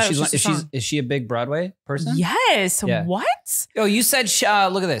 I thought it was just a song. Is she a big Broadway person? Yes. Yeah. What? Oh, you said,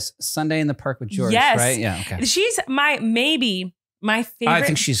 look at this. Sunday in the Park with George, yes. right? Yeah, okay. She's my favorite. I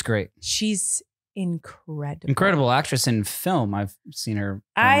think she's great. She's incredible. Incredible actress in film. I've seen her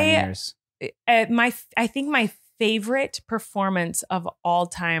for many years. I think my favorite performance of all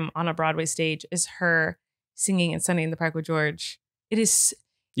time on a Broadway stage is her singing in Sunday in the Park with George. It is.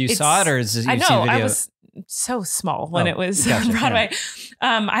 You saw it or is it you've seen video? I was so small when it was on Broadway.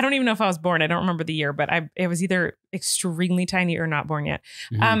 Yeah. I don't even know if I was born. I don't remember the year, but it was either extremely tiny or not born yet.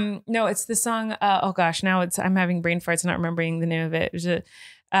 Mm-hmm. No, it's the song. Oh gosh, now I'm having brain farts, not remembering the name of it. It was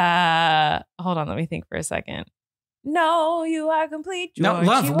hold on, let me think for a second. No, you are complete. George.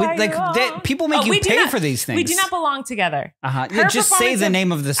 No, love. People make you pay for these things. We do not belong together. Yeah, just say the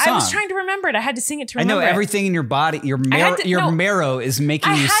name of the song. I was trying to remember it. I had to sing it to remember. I know everything in your body, your marrow is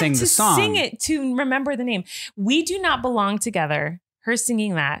making you sing the song. I had to sing it to remember the name. We do not belong together. Her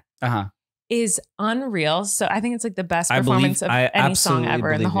singing that is unreal. So I think it's like the best performance of any song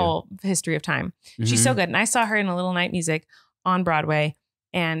ever in the whole history of time. Mm-hmm. She's so good. And I saw her in A Little Night Music on Broadway,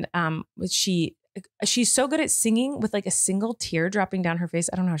 and she's so good at singing with like a single tear dropping down her face.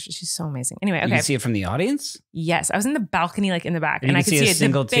 I don't know. She's so amazing. Anyway, okay. You can see it from the audience? Yes. I was in the balcony, like in the back, and I could see it.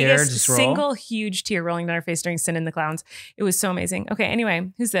 Single the tear biggest just roll? single huge tear rolling down her face during Sin in the Clowns. It was so amazing. Okay.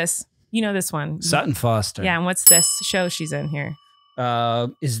 Anyway, who's this? You know this one. Sutton Foster. Yeah. And what's this show she's in here?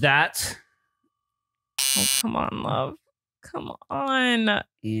 Is that? Oh, come on, love. Come on.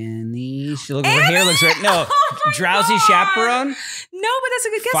 Annie. She looks over here. Looks right. No. Drowsy God. Chaperone? No, but that's a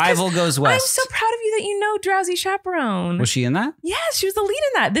good guess. Fievel Goes West. I'm so proud of you that you know Drowsy Chaperone. Was she in that? Yes, she was the lead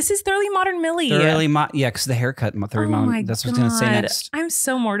in that. This is Thoroughly Modern Millie. Yeah, because the haircut. Thoroughly Modern. That's what I was going to say next. I'm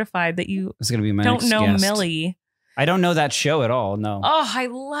so mortified that you gonna be my don't next know guest. Millie. I don't know that show at all. No. Oh, I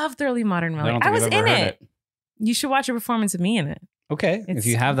love Thoroughly Modern Millie. I was in it. You should watch a performance of me in it. Okay, It's if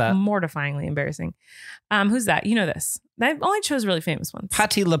you have that. Mortifyingly embarrassing. Who's that? You know this. I only chose really famous ones.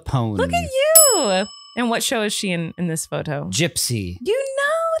 Patti LuPone. Look at you. And what show is she in this photo? Gypsy. You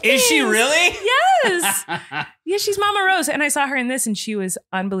know this. Is she really? Yes. Yeah, she's Mama Rose. And I saw her in this and she was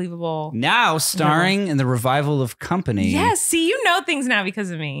unbelievable. Now starring in the revival of Company. Yes. See, you know things now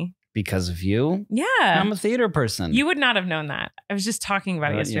because of me. Because of you? Yeah. I'm a theater person. You would not have known that. I was just talking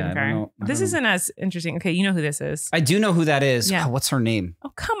about it yesterday in the car. This isn't as interesting. Okay, you know who this is. I do know who that is. Yeah. Oh, what's her name?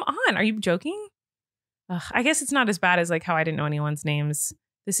 Oh, come on. Are you joking? Ugh, I guess it's not as bad as like how I didn't know anyone's names.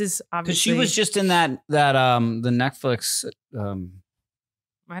 This is obviously... Because she was just in the Netflix...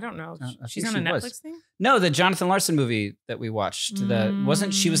 I don't know. She's on a Netflix thing? No, the Jonathan Larson movie that we watched.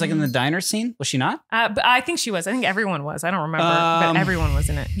 Wasn't she was like in the diner scene? Was she not? But I think she was. I think everyone was. I don't remember, but everyone was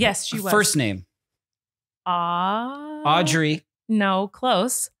in it. Yes, she was. First name? Audrey. No,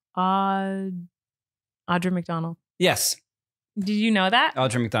 close. Audrey McDonald. Yes. Did you know that?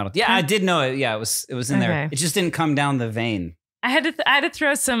 Audrey McDonald. Yeah, I did know it. Yeah, it was in there. It just didn't come down the vein. I had to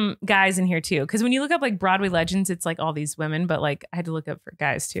throw some guys in here too, because when you look up like Broadway legends, it's like all these women, but like I had to look up for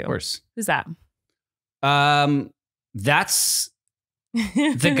guys too. Of course. Who's that? That's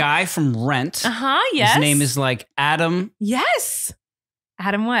the guy from Rent. Yes. His name is like Adam. Yes.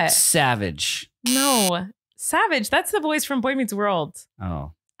 Adam what? Savage. No, Savage. That's the boys from Boy Meets World.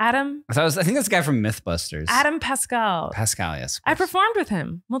 Oh. Adam. I think that's the guy from MythBusters. Adam Pascal. Pascal, yes. of I course. performed with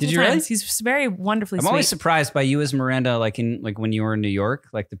him multiple Did you really? times. He's very wonderfully I'm sweet. always surprised by you as Miranda, like when you were in New York,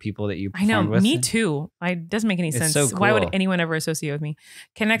 like the people that you I know, performed with. me too. It doesn't make any It's sense. so Why would cool. anyone ever associate with me?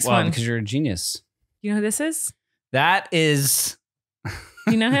 Okay, next Well, one. because you're a genius. You know who this is? That is.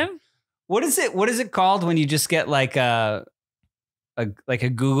 You know him? What is it? What is it called when you just get like a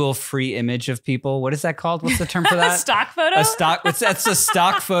Google free image of people? What is that called? What's the term for that? Stock photo? That's a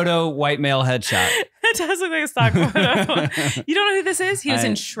stock photo white male headshot. It does look like a stock photo. You don't know who this is? He was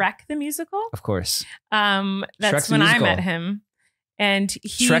in Shrek the musical. Of course. That's Shrek's a when I musical. met him. And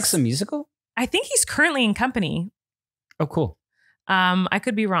Shrek's a musical? I think he's currently in Company. Oh, cool. I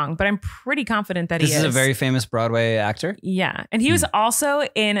could be wrong, but I'm pretty confident that This he is. is a very famous Broadway actor. Yeah. And he was also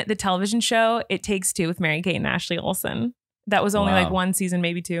in the television show It Takes Two with Mary-Kate and Ashley Olsen. That was only Wow. like one season,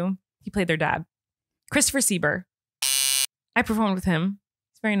 maybe two. He played their dad. Christopher Sieber. I performed with him.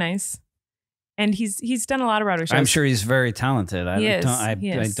 He's very nice. And he's done a lot of Broadway shows. I'm sure he's very talented. He is. I He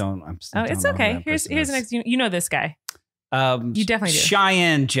is. don't. Oh, it's okay. Here's the next. You know this guy. You definitely do.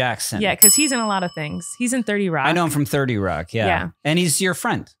 Cheyenne Jackson. Yeah, because he's in a lot of things. He's in 30 Rock. I know him from 30 Rock. Yeah. Yeah. And he's your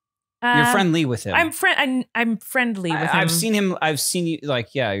friend. You're friendly with him. I'm friendly with him. I've seen him. I've seen you.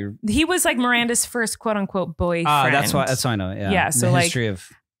 Like, yeah. You're, He was like Miranda's first quote unquote boyfriend. that's why I know. Yeah. Yeah, so the like- history of.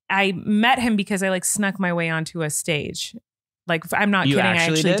 I met him because I like snuck my way onto a stage. Like, I'm not You kidding. I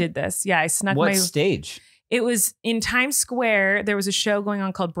actually actually did? did this. Yeah, I snuck What my. stage? It was in Times Square. There was a show going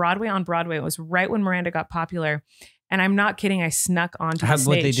on called Broadway on Broadway. It was right when Miranda got popular. And I'm not kidding. I snuck onto the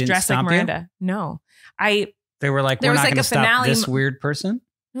What, they stage didn't dressed like stop you? Miranda. No, They were like, There we're was not like going to a stop finale this weird person.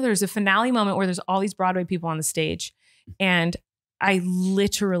 No, there's a finale moment where there's all these Broadway people on the stage, and I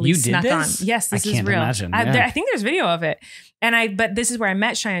literally You did snuck this? on. Yes, this I is can't real. imagine, I, yeah. I think there's video of it, but this is where I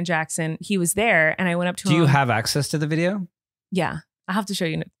met Cheyenne Jackson. He was there, and I went up to Do him. you have access to the video? Yeah, I'll have to show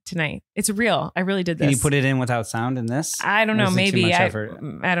you tonight. It's real. I really did this. Can you put it in without sound in this? I don't Or know. is it too Maybe much I effort?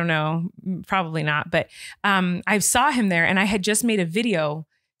 don't know. Probably not. But I saw him there, and I had just made a video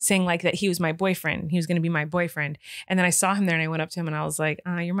saying like that he was my boyfriend. He was going to be my boyfriend. And then I saw him there, and I went up to him, and I was like,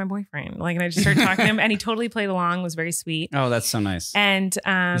 "You're my boyfriend." Like, and I just started talking to him, and he totally played along. Was very sweet. Oh, that's so nice. And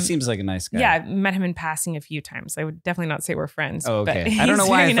He seems like a nice guy. yeah, I met him in passing a few times. I would definitely not say we're friends. Oh, but okay. I don't know he's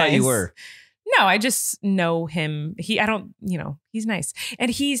why I very thought you nice. were. No, I just know him. He's nice. And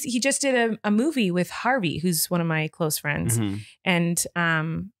he just did a movie with Harvey, who's one of my close friends. Mhm.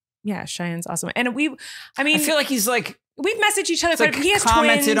 And yeah, Cheyenne's awesome. And I feel like he's like, we've messaged each other. like He has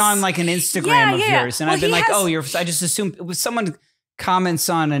commented twins. on like an Instagram Yeah, of yeah. yours, and Well, I've been he like, has- I just assumed it was someone comments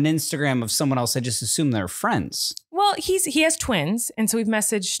on an Instagram of someone else. I just assume they're friends. Well, he has twins, and so we've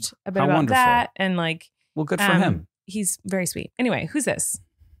messaged a bit How about wonderful. that. And like, Well, good for him. He's very sweet. Anyway, who's this?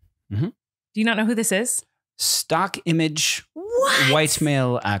 Mhm. Do you not know who this is? Stock image What? white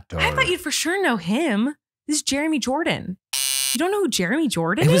male actor. I thought you'd for sure know him. This is Jeremy Jordan. You don't know who Jeremy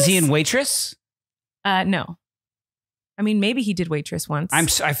Jordan is? Was he in Waitress? No. I mean, maybe he did Waitress once.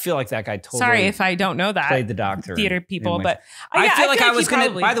 I feel like that guy totally. Sorry if I don't know that. played the doctor. Theater in people, Waitress. but I feel like I he was gonna.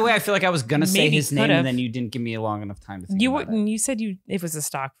 probably- By the way, I feel like I was gonna say maybe his name, could've. and then you didn't give me a long enough time to think you about it. wouldn't. You said it was a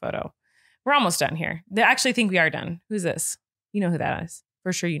stock photo. We're almost done here. I actually think we are done. Who's this? You know who that is.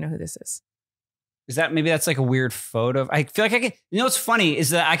 For sure you know who this is. Is that maybe that's like a weird photo? I feel like I can. You know what's funny is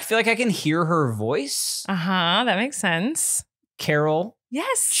that I feel like I can hear her voice. Uh-huh. That makes sense. Carol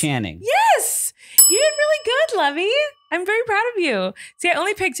Yes. Channing. Yes. You did really good, Lovey. I'm very proud of you. See, I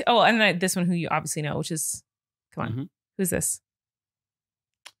only picked, and then this one who you obviously know, which is, come on. Mhm. Who's this?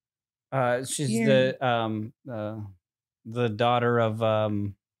 She's Here. the daughter of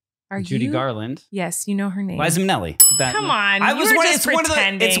Are Judy you? Garland. Yes, you know her name. Liza Minnelli. Come on. I you was were one- just it's one of the-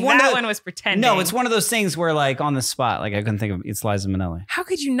 pretending. it's one of that the- one was pretending. No, it's one of those things where like on the spot, like I couldn't think of it's Liza Minnelli. How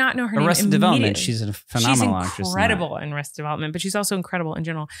could you not know her name? Arrested Development. immediately? She's a phenomenal actress. She's in that. incredible in Arrested Development, but she's also incredible in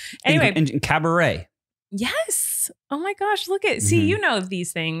general. Anyway, in Cabaret. yes. Oh my gosh, look at see, Mhm. you know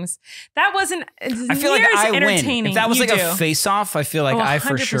these things. That wasn't I feel like near as I win. entertaining. If that was You like do. a face-off, I feel like I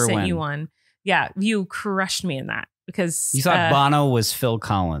for sure 100% win. you won. Yeah, you crushed me in that because You thought Bono was Phil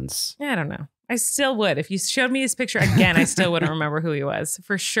Collins. I don't know. I still would. If you showed me his picture again, I still wouldn't remember who he was.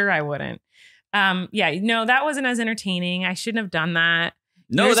 For sure I wouldn't. Yeah, no, that wasn't as entertaining. I shouldn't have done that.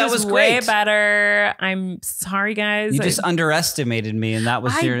 No, Yours that was way great. better. I'm sorry, guys. You just underestimated me, and that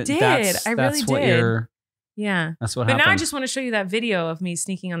was I your. did. That's, I that's really what did. your. yeah. That's what But happened. now I just want to show you that video of me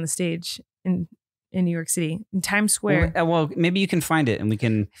sneaking on the stage in New York City, in Times Square. Well, maybe you can find it, and we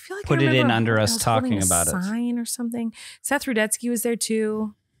can. I feel like put I it in remember under I us was holding talking a about it. sign or something. Seth Rudetsky was there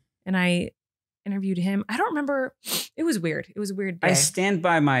too, and I interviewed him. I don't remember. It was weird. It was a weird day. I stand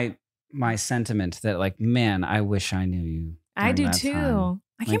by my sentiment that, like, man, I wish I knew you. I during do that too. time.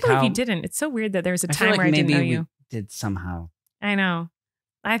 I can't believe you didn't. It's so weird that there was a time where I didn't know you. Did somehow. I know.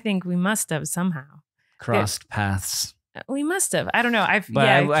 I think we must have somehow crossed paths. We must have. I don't know.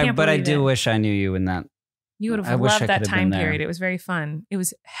 But I do wish I knew you in that. You would have loved that time period. It was very fun. It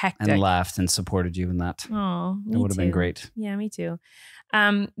was hectic. And laughed and supported you in that. Oh, it would have been great. Yeah, me too.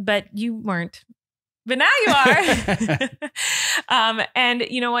 But you weren't. But now you are. And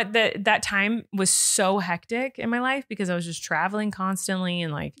you know what? That time was so hectic in my life because I was just traveling constantly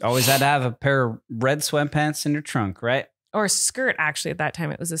and like always had to have a pair of red sweatpants in your trunk, right? Or a skirt. Actually, at that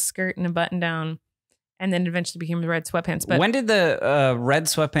time, it was a skirt and a button down, and then eventually became the red sweatpants. But when did the red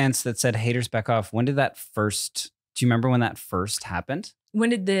sweatpants that said "haters back off"? When did that first? Do you remember when that first happened? When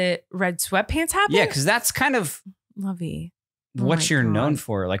did the red sweatpants happen? Yeah, because that's kind of Lovey. What you're known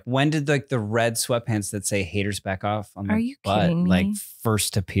for. Like, when did like the red sweatpants that say "haters back off" on the Are you butt kidding me? like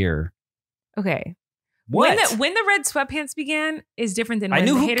first appear? Okay. What? When the red sweatpants began is different than when I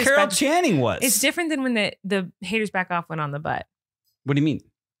knew the who haters Carol back, Channing was. It's different than when the haters back off went on the butt. What do you mean?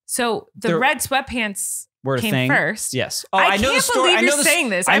 So the red sweatpants were came thing first. Yes. Oh, I know the story. I know you're saying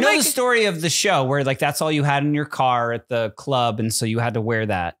this. I know the story of the show where like that's all you had in your car at the club, and so you had to wear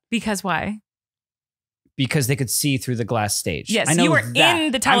that. Because why? Because they could see through the glass stage. Yes, I know you were that.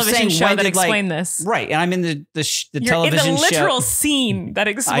 in the television show that explained this. Right, and I'm in the You're television in the literal show. scene that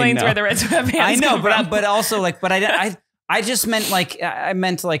explains where the red sweatpants I know, come from. but also like, but I just meant like, I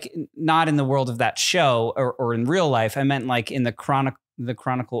meant like not in the world of that show or in real life. I meant like in the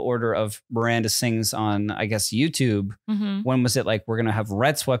chronicle order of Miranda Sings on, I guess, YouTube. Mm-hmm. When was it like, we're going to have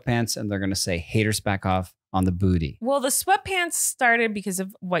red sweatpants and they're going to say haters back off on the booty? Well, the sweatpants started because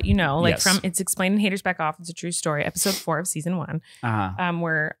of what you know, like Yes. from It's Explained in Haters Back Off. It's a true story. Episode 4 of season 1,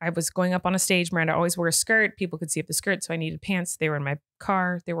 where I was going up on a stage. Miranda always wore a skirt. People could see up the skirt. So I needed pants. They were in my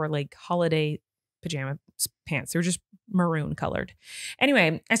car. They were like holiday pajama pants. They were just maroon colored.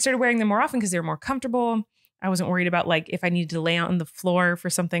 Anyway, I started wearing them more often because they were more comfortable. I wasn't worried about like if I needed to lay out on the floor for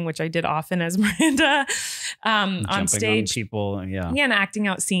something, which I did often as Miranda on stage. On people, yeah, and acting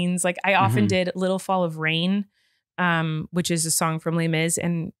out scenes. Like I often did "Little Fall of Rain," which is a song from Les Mis,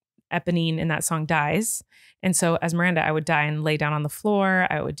 and Eponine in that song dies. And so as Miranda, I would die and lay down on the floor.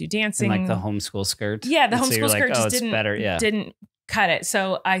 I would do dancing, and like the homeschool skirt. Yeah, the and homeschool so skirt like, just better. didn't cut it.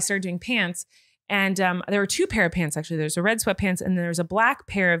 So I started doing pants. And there were 2 pair of pants, actually. There's a red sweatpants and then there's a black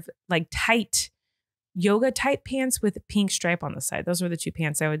pair of like tight yoga type pants with a pink stripe on the side. Those were the 2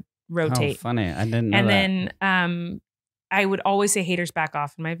 pants I would rotate. Oh, funny. I didn't know that. And then I would always say haters back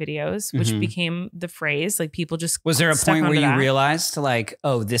off in my videos, which became the phrase. Like people just was there a point where you realized like,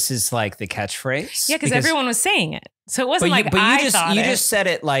 oh, this is like the catchphrase? Yeah, because everyone was saying it. So it wasn't you just said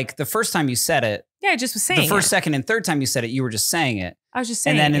it like the first time you said it. Yeah, I just was saying the first, second, and third time you said it, you were just saying it. I was just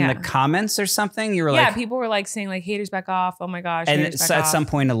saying and then it, in the comments or something, you were like... Yeah, people were like saying like, haters back off. Oh my gosh, and so at some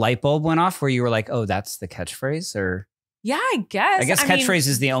point a light bulb went off where you were like, oh, that's the catchphrase? Or... Yeah, I guess. I guess catchphrase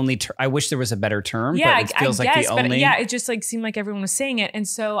is the only I wish there was a better term, yeah, but it feels I like guess, the only... But yeah, it just like seemed like everyone was saying it. And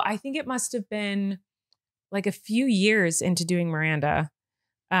so I think it must have been like a few years into doing Miranda.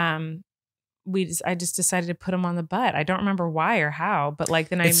 I just decided to put them on the butt. I don't remember why or how, but like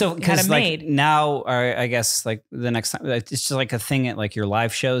then I had them made. Now, or I guess like the next time, it's just like a thing at like your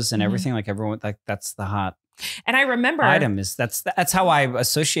live shows and everything. Like everyone, like that's the hot. And I remember item is that's how I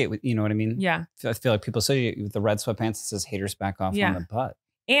associate with, you know what I mean? Yeah. I feel like people associate with the red sweatpants that says haters back off on the butt.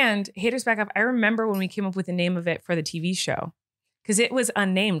 And haters back off. I remember when we came up with the name of it for the TV show because it was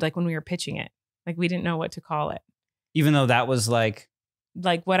unnamed. Like when we were pitching it, like we didn't know what to call it. Even though that was like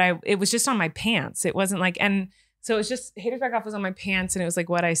it was just on my pants. It wasn't like, and so it's just haters back off was on my pants and it was like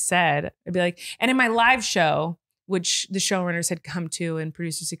what I said. I'd be like, and in my live show, which the showrunners had come to and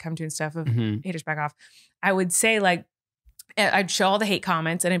producers had come to and stuff of haters back off, I would say like, I'd show all the hate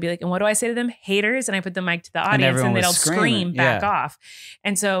comments and I'd be like, and what do I say to them? Haters. And I put the mic to the audience and they'd all scream back off.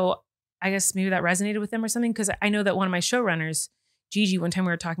 And so I guess maybe that resonated with them or something. Cause I know that one of my showrunners, Gigi, one time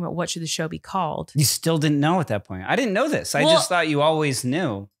we were talking about what should the show be called. You still didn't know at that point. I didn't know this. I just thought you always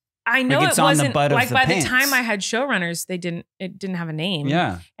knew. I know like it wasn't like by pants. the time I had showrunners, it didn't have a name.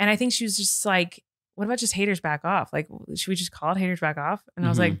 Yeah. And I think she was just like, what about just haters back off? Like, should we just call it haters back off? And I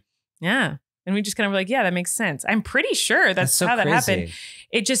was like, yeah. And we just kind of were like, yeah, that makes sense. I'm pretty sure that's so how crazy. That happened.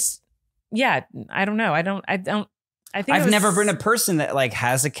 It just, yeah, I don't know. I think I've never been a person that like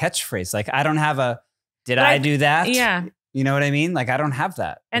has a catchphrase. Like I don't have a, I do that? Yeah. You know what I mean? Like I don't have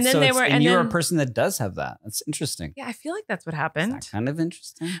that. And then and you're a person that does have that. That's interesting. Yeah, I feel like that's what happened. Is that kind of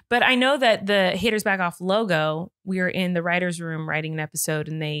interesting? But I know that the Haters Back Off logo, we were in the writer's room writing an episode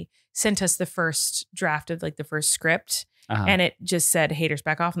and they sent us the first draft of like the first script and it just said haters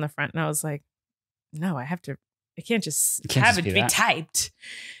back off on the front. And I was like, no, I have to I can't just can't have just it be be that. typed.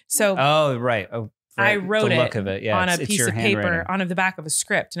 So Oh, right. Oh, I right. wrote the it look of it. Yeah, on a it's piece your of paper handwriting. on the back of a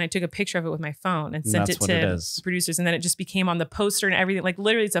script, and I took a picture of it with my phone and sent that's it what it to is. producers, and then it just became on the poster and everything. Like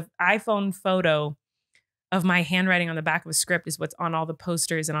literally, it's an iPhone photo of my handwriting on the back of a script is what's on all the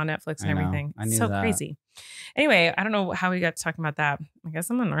posters and on Netflix and I know. everything. I knew So that. crazy. Anyway, I don't know how we got to talking about that. I guess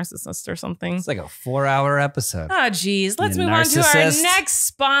I'm a narcissist or something. It's like a 4-hour episode. Oh, geez. Let's You move on to our narcissist. next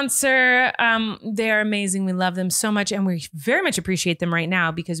sponsor. They are amazing. We love them so much, and we very much appreciate them right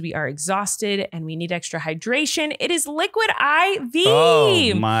now because we are exhausted and we need extra hydration. It is Liquid IV.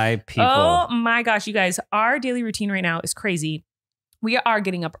 Oh, my people. Oh my gosh, you guys, our daily routine right now is crazy. We are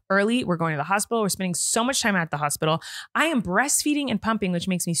getting up early. We're going to the hospital. We're spending so much time at the hospital. I am breastfeeding and pumping, which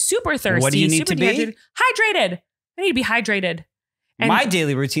makes me super thirsty. What do you need super to be? dehydrated. Hydrated. I need to be hydrated. And My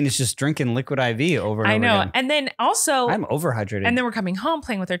daily routine is just drinking Liquid IV over and I over know. again. And then also, I'm overhydrated. and then we're coming home,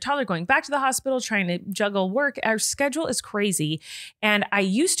 playing with our toddler, going back to the hospital, trying to juggle work. Our schedule is crazy. And I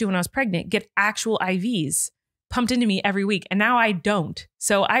used to, when I was pregnant, get actual IVs pumped into me every week. And now I don't.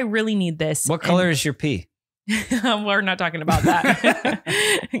 So I really need this. What color is your pee? We're not talking about that.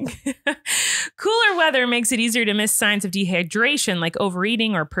 Cooler weather makes it easier to miss signs of dehydration like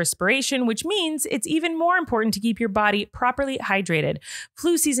overeating or perspiration, which means it's even more important to keep your body properly hydrated.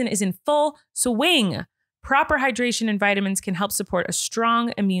 Flu season is in full swing. Proper hydration and vitamins can help support a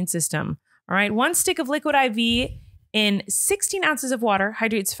strong immune system. All right, 1 stick of Liquid IV in 16 ounces of water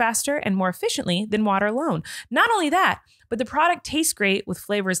hydrates faster and more efficiently than water alone. Not only that, but the product tastes great with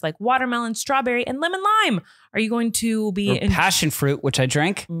flavors like watermelon, strawberry, and lemon lime. Are you going to be Or passion fruit, which I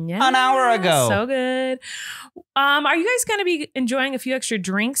drank Yeah, an hour ago. So good. Are you guys going to be enjoying a few extra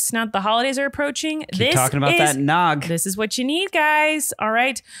drinks now that the holidays are approaching? Keep talking about that nog. This is what you need, guys. All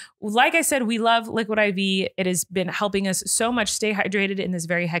right. Like I said, we love Liquid IV. It has been helping us so much stay hydrated in this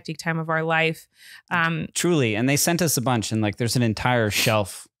very hectic time of our life. Truly. And they sent us a bunch, and like there's an entire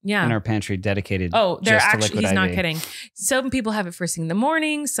shelf Yeah. in our pantry dedicated. Oh, they're just to actually, Liquid he's not IV. kidding. Some people have it first thing in the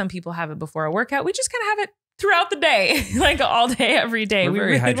morning. Some people have it before a workout. We just kind of have it throughout the day, like all day, every day. We're We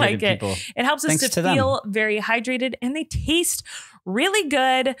very really hydrated like it. people. It helps us Thanks to to them. feel very hydrated, and they taste really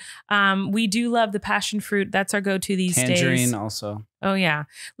good. We do love the passion fruit. That's our go-to these days. Tangerine also. Oh, yeah.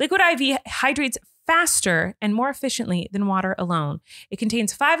 Liquid IV hydrates faster and more efficiently than water alone. It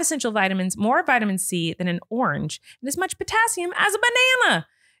contains 5 essential vitamins, more vitamin C than an orange, and as much potassium as a banana.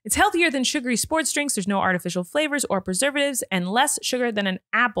 It's healthier than sugary sports drinks. There's no artificial flavors or preservatives and less sugar than an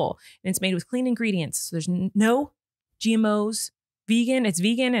apple. And it's made with clean ingredients. So there's no GMOs. Vegan. It's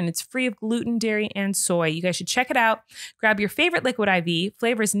vegan and it's free of gluten, dairy, and soy. You guys should check it out. Grab your favorite Liquid IV.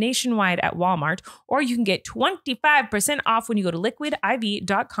 Flavors nationwide at Walmart. Or you can get 25% off when you go to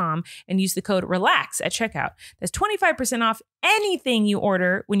liquidiv.com and use the code RELAX at checkout. That's 25% off anything you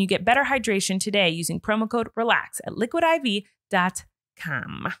order when you get better hydration today using promo code RELAX at liquidiv.com.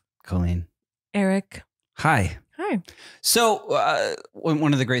 Colleen. Erik. Hi. Hi. So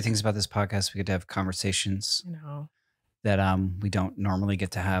one of the great things about this podcast, we get to have conversations You know, that we don't normally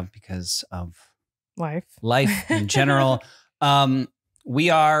get to have because of life. life in general. We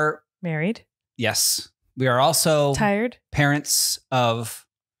are, Married. yes, we are also Tired. parents of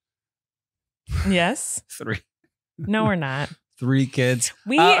Yes. 3 No, we're not. kids.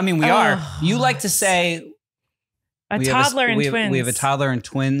 We I mean, we are. Oh. You like to say A we have toddler and we have, twins. We have a toddler and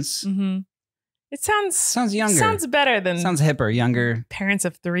twins. Mm-hmm. It sounds Sounds younger. Sounds better than Sounds hipper, younger. parents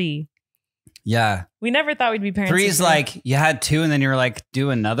of 3. Yeah. We never thought we'd be parents. 3 of is 3. like you had 2 and then you were like, do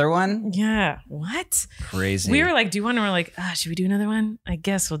another one. Yeah. What? Crazy. We were like, do one, and we're like, should we do another one? I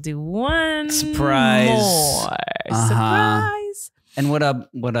guess we'll do one Surprise. more. Uh-huh. Surprise. And what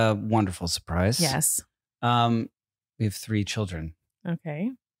a wonderful surprise. Yes. We have 3 children.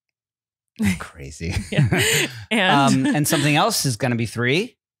 Okay. Crazy. Yeah. And something else is going to be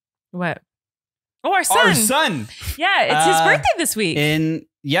 3. what? Oh, our son. Our son. Yeah, it's his birthday this week.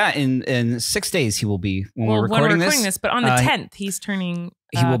 In 6 days he will be when we're when recording we're recording this, but on the 10th, he's turning.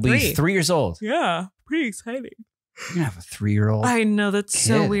 He will be 3. 3 years old. Yeah, pretty exciting. You're gonna have a 3-year-old. I know, that's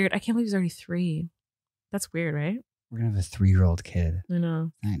so kid. weird. I can't believe he's already 3. That's weird, right? We're gonna have a 3-year-old kid. I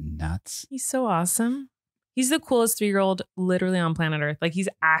know. Isn't that nuts? He's so awesome. He's the coolest 3-year-old literally on planet Earth. Like, he's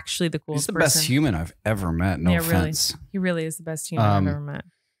actually the He's coolest the person. best human I've ever met. No Yeah, offense. He really is the best human I've ever met.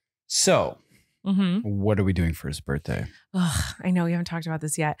 So, Mm-hmm. what are we doing for his birthday? Ugh, I know we haven't talked about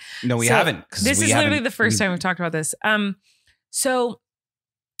this yet. No, we So, haven't. 'Cause This we is literally haven't- the first time we've talked about this. So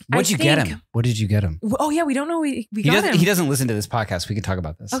What'd you get him? What did you get him? Oh yeah, we don't know. We He got doesn't. him. He doesn't listen to this podcast. We can talk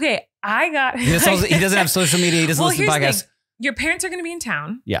about this. Okay, I got. He doesn't have social media. He doesn't Well, listen to here's the podcasts. thing. Your parents are going to be in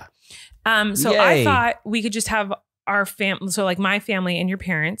town. Yeah. So I Yay. thought we could just have our family, so like my family and your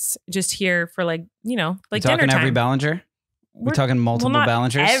parents, just here for like, you know, like We're dinner talking time. every Ballinger? We're talking multiple not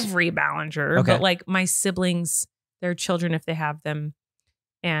Ballingers? Every Ballinger, Okay. but like my siblings, their children if they have them,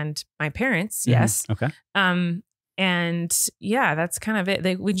 and my parents, Mhm. yes. Okay. And yeah, that's kind of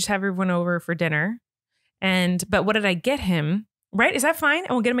it. We just have everyone over for dinner. But what did I get him? Right? Is that fine? And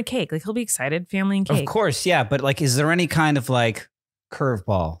we'll get him a cake. Like he'll be excited. Family and cake. Of course, yeah. But like, is there any kind of like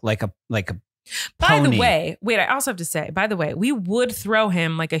curveball, like a By the pony? way, wait, I also have to say, by the way, we would throw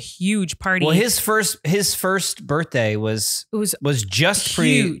him like a huge party. Well, his first birthday was just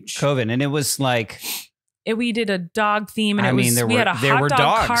pre-COVID, and it was like, we did a dog theme, and there had a hot were dog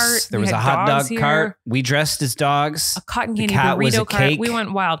dogs. cart. There We was had a hot dogs dog here, cart. We dressed as dogs. a cotton The candy cat was burrito a cart. cake. We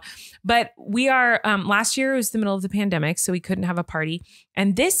went wild. But we are last year was the middle of the pandemic, so we couldn't have a party.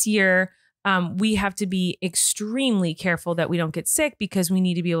 And this year, we have to be extremely careful that we don't get sick because we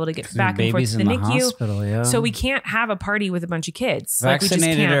need to be able to get back and forth to the NICU. Hospital, yeah. So we can't have a party with a bunch of kids. Vaccinated like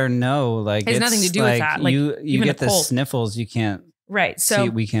we just can't. or no, like It has nothing to do with that. Like, you even get a the cold. sniffles, you can't. Right. So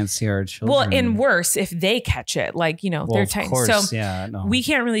we can't see our children. well, and worse if they catch it, like, you know, Well, they're of tight. course, So yeah, no. we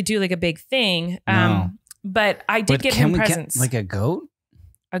can't really do like a big thing. No. But I did But get can him we presents. get like a goat?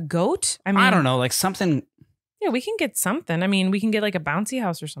 A goat? I mean, I don't know, like something. Yeah, we can get something. I mean, we can get like a bouncy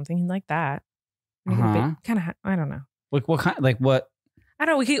house or something like that. Kind of, I don't know. Like what kind? Like what? I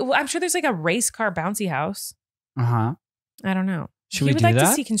don't know. I'm sure there's like a race car bouncy house. I don't know. Should we would do like that?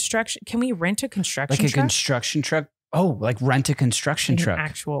 to see construction. Can we rent a construction Like a truck? construction truck? Oh, like rent a construction Like truck. An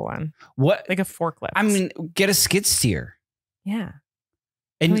actual one. What? Like a forklift. I mean, get a skid steer. Yeah.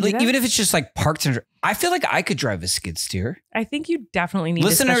 And we do like, that? even if it's just like parked, I feel like I could drive a skid steer. I think you definitely need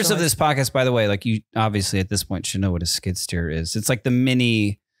Listeners a of this podcast, by the way, like you obviously at this point should know what a skid steer is. It's like the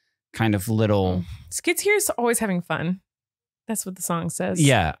mini kind of little. Skid steer's always having fun. That's what the song says.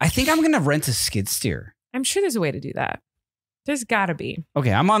 Yeah. I think I'm going to rent a skid steer. I'm sure there's a way to do that. There's got to be.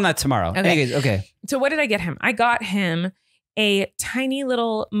 Okay. I'm on that tomorrow. Okay. Anyways, okay. So what did I get him? I got him a tiny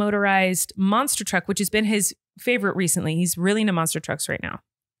little motorized monster truck, which has been his favorite recently. He's really into monster trucks right now.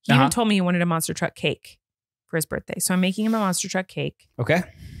 He even told me he wanted a monster truck cake for his birthday. So I'm making him a monster truck cake. Okay.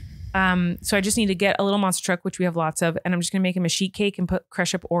 So I just need to get a little monster truck, which we have lots of, and I'm just gonna make him a sheet cake and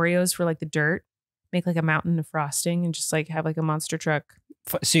crush up Oreos for like the dirt, make like a mountain of frosting, and just like have like a monster truck.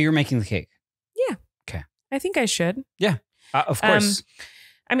 So you're making the cake? Yeah. Okay. I think I should. Yeah. Of course.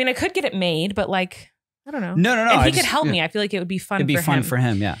 I mean, I could get it made, but like, I don't know. No. And he could help me. I feel like it would be fun. It'd be for fun him. for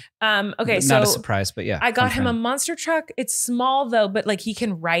him. Yeah. Okay. Not So a surprise, but yeah. I got fun for him a monster truck. It's small though, but like he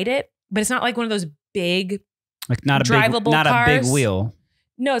can ride it, but it's not like one of those big, like not a drivable a big cars. wheel.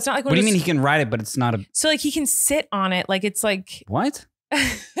 No, it's not like one What do of you those. mean he can ride it, but it's not a So like he can sit on it. Like it's like, what?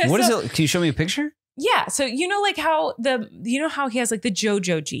 What is it? Can you show me a picture? Yeah. So you know, like how he has like the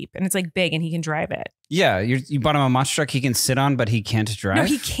JoJo Jeep and it's like big and he can drive it. Yeah, you bought him a monster truck he can sit on, but he can't drive. No,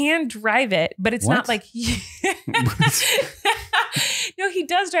 he can drive it, but it's not like no, he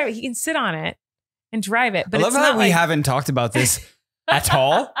does drive it. He can sit on it and drive it. But I love it's how not we like, haven't talked about this at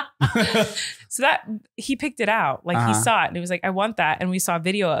all. So that he picked it out. Like he saw it and he was like, I want that. And we saw a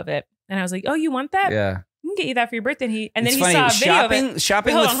video of it. And I was like, oh, you want that? Yeah. We can get you that for your birthday. And then It's he funny. saw a video of it.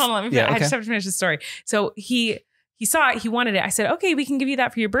 Shopping Hold with on. Let me yeah, I okay. just have to finish the story. So he saw it. He wanted it. I said, okay, we can give you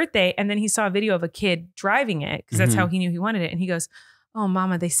that for your birthday. And then he saw a video of a kid driving it because that's how he knew he wanted it. And he goes, oh,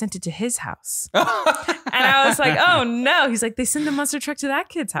 mama, they sent it to his house. And I was like, oh, no. He's like, they sent the monster truck to that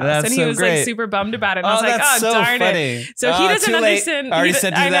kid's house. That's and he so was great. like super bummed about it. And I was like, that's oh, so darn funny. it. So he doesn't too late. understand. I already he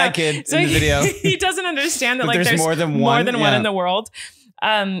sent it to that kid So in the video. He doesn't understand that But like there's more than one. Yeah. in the world.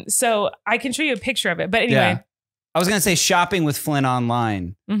 So I can show you a picture of it. But anyway. Yeah. I was gonna say shopping with Flynn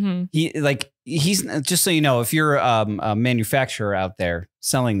online. Mm-hmm. He's just so you know, if you're a manufacturer out there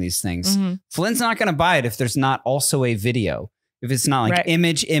selling these things, Flynn's not gonna buy it if there's not also a video. If it's not like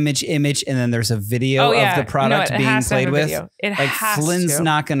image, and then there's a video of the product being played with. It like has Flynn's to.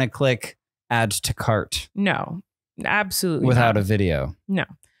 not gonna click add to cart. No, absolutely without not. a video. No.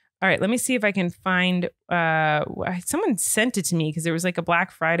 All right, let me see if I can find. Someone sent it to me because there was like a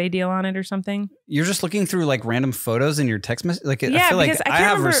Black Friday deal on it or something. You're just looking through like random photos in your text message. Like Yeah, I feel like because I can't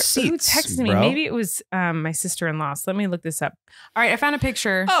have remember receipts. who texted me. Bro. Maybe it was my sister-in-law. So let me look this up. All right, I found a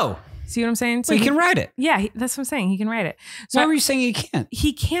picture. Oh, See what I'm saying? so he can write it. Yeah, that's what I'm saying. He can write it. So Why were you saying he can't?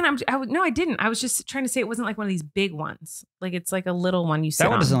 He can. No, I didn't. I was just trying to say it wasn't like one of these big ones. Like it's like a little one you sit That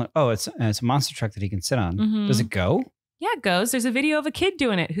one on. doesn't. Oh, it's a monster truck that he can sit on. Mhm. Does it go? Yeah, it goes. There's a video of a kid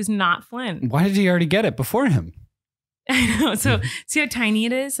doing it who's not Flynn. Why did he already get it before him? I know. So see how tiny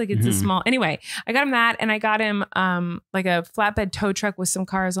it is? Like it's a small. Anyway, I got him that, and I got him like a flatbed tow truck with some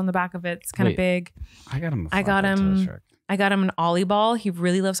cars on the back of it. It's kind of Wait. big. I got him. I got him. Truck. I got him an Ollie ball. He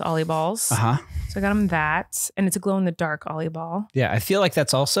really loves Ollie balls. Uh-huh. So I got him that. And it's a glow-in-the-dark Ollie ball. Yeah, I feel like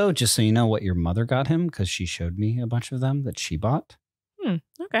that's also, just so you know, what your mother got him, because she showed me a bunch of them that she bought.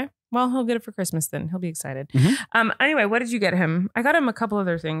 Okay. Well, he'll get it for Christmas then. He'll be excited. Mm-hmm. Anyway, what did you get him? I got him a couple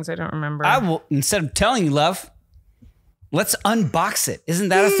other things. I don't remember. I will, instead of telling you, love, let's unbox it. Isn't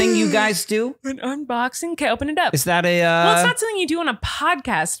that a thing you guys do? An unboxing? Okay, open it up. Is that a... well, it's not something you do on a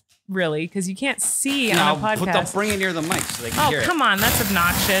podcast, really, because you can't see on a podcast. Bring it near the mic so they can hear it. Oh, come on. That's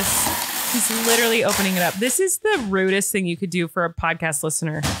obnoxious. He's literally opening it up. This is the rudest thing you could do for a podcast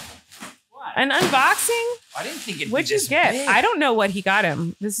listener. What? An unboxing? I didn't think it'd What'd be you this get? big. I don't know what he got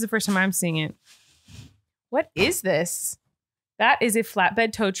him. This is the first time I'm seeing it. What is this? That is a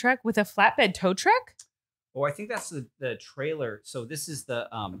flatbed tow truck with a flatbed tow truck? Oh, I think that's the trailer. So this is the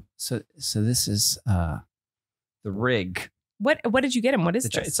so this is the rig. What did you get him? What is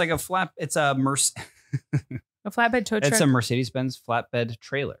this? It's like a it's a A flatbed tow truck? It's a Mercedes-Benz flatbed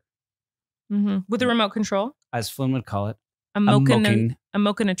trailer. With a remote control? As Flynn would call it. A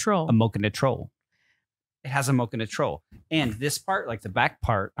mocha troll. A mocha troll. It has a mocha troll. And this part, like the back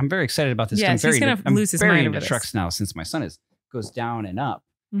part, I'm very excited about this. Yes, he's going to lose his mind over this. Trucks now since my son goes down and up.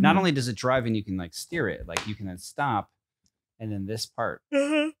 Not only does it drive and you can like steer it, like you can then stop. And then this part,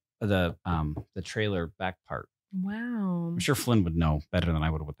 the trailer back part. Wow. I'm sure Flynn would know better than I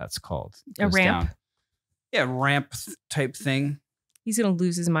would what that's called. A ramp? Down. Yeah, ramp type thing. He's going to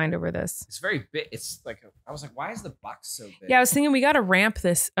lose his mind over this. It's very big. It's like, I was like, why is the box so big? Yeah, I was thinking we got to ramp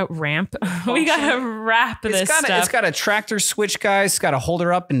this. Ramp? We got to wrap this stuff. It's got a tractor switch, guys. It's got a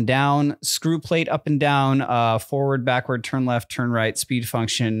holder up and down, screw plate up and down, forward, backward, turn left, turn right, speed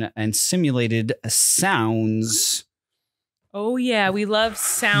function, and simulated sounds. Oh, yeah. We love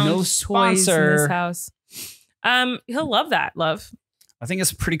sound toys in this house. He'll love that, love. I think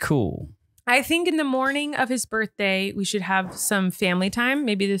it's pretty cool. I think in the morning of his birthday, we should have some family time.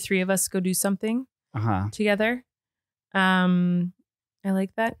 Maybe the three of us go do something together. I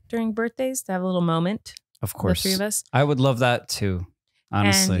like that during birthdays to have a little moment. Of course. The three of us. I would love that too.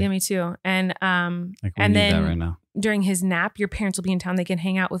 Honestly. And, yeah, me too. And like we and need then that right now. During his nap, your parents will be in town. They can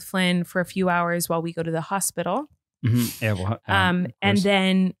hang out with Flynn for a few hours while we go to the hospital. Yeah. Well, and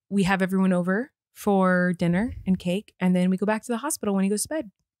then we have everyone over for dinner and cake. And then we go back to the hospital when he goes to bed.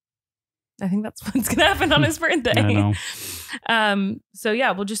 I think that's what's going to happen on his birthday. I know. So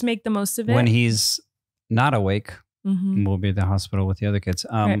yeah, we'll just make the most of it. When he's not awake, we'll be at the hospital with the other kids.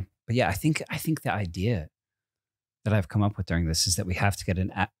 Right. But yeah, I think the idea that I've come up with during this is that we have to get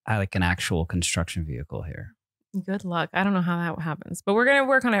an actual construction vehicle here. Good luck. I don't know how that happens, but we're going to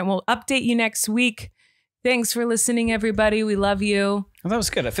work on it. We'll update you next week. Thanks for listening, everybody. We love you. Well, that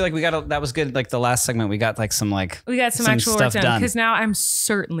was good. I feel like that was good. Like the last segment, we got some actual work done because now I'm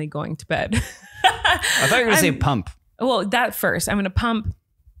certainly going to bed. I thought you were going to say pump. Well, that first. I'm going to pump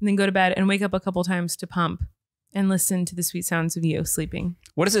and then go to bed and wake up a couple times to pump and listen to the sweet sounds of you sleeping.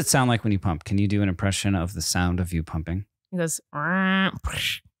 What does it sound like when you pump? Can you do an impression of the sound of you pumping? It goes.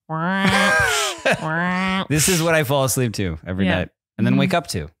 This is what I fall asleep to every night and then wake up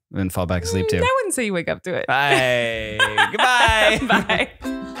to. And then fall back asleep too. I wouldn't say you wake up to it. Bye. Goodbye. Bye.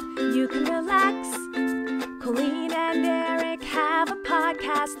 You can relax. Colleen and Erik have a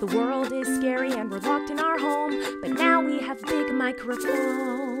podcast. The world is scary and we're locked in our home. But now we have big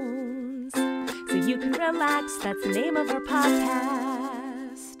microphones. So you can relax. That's the name of our podcast.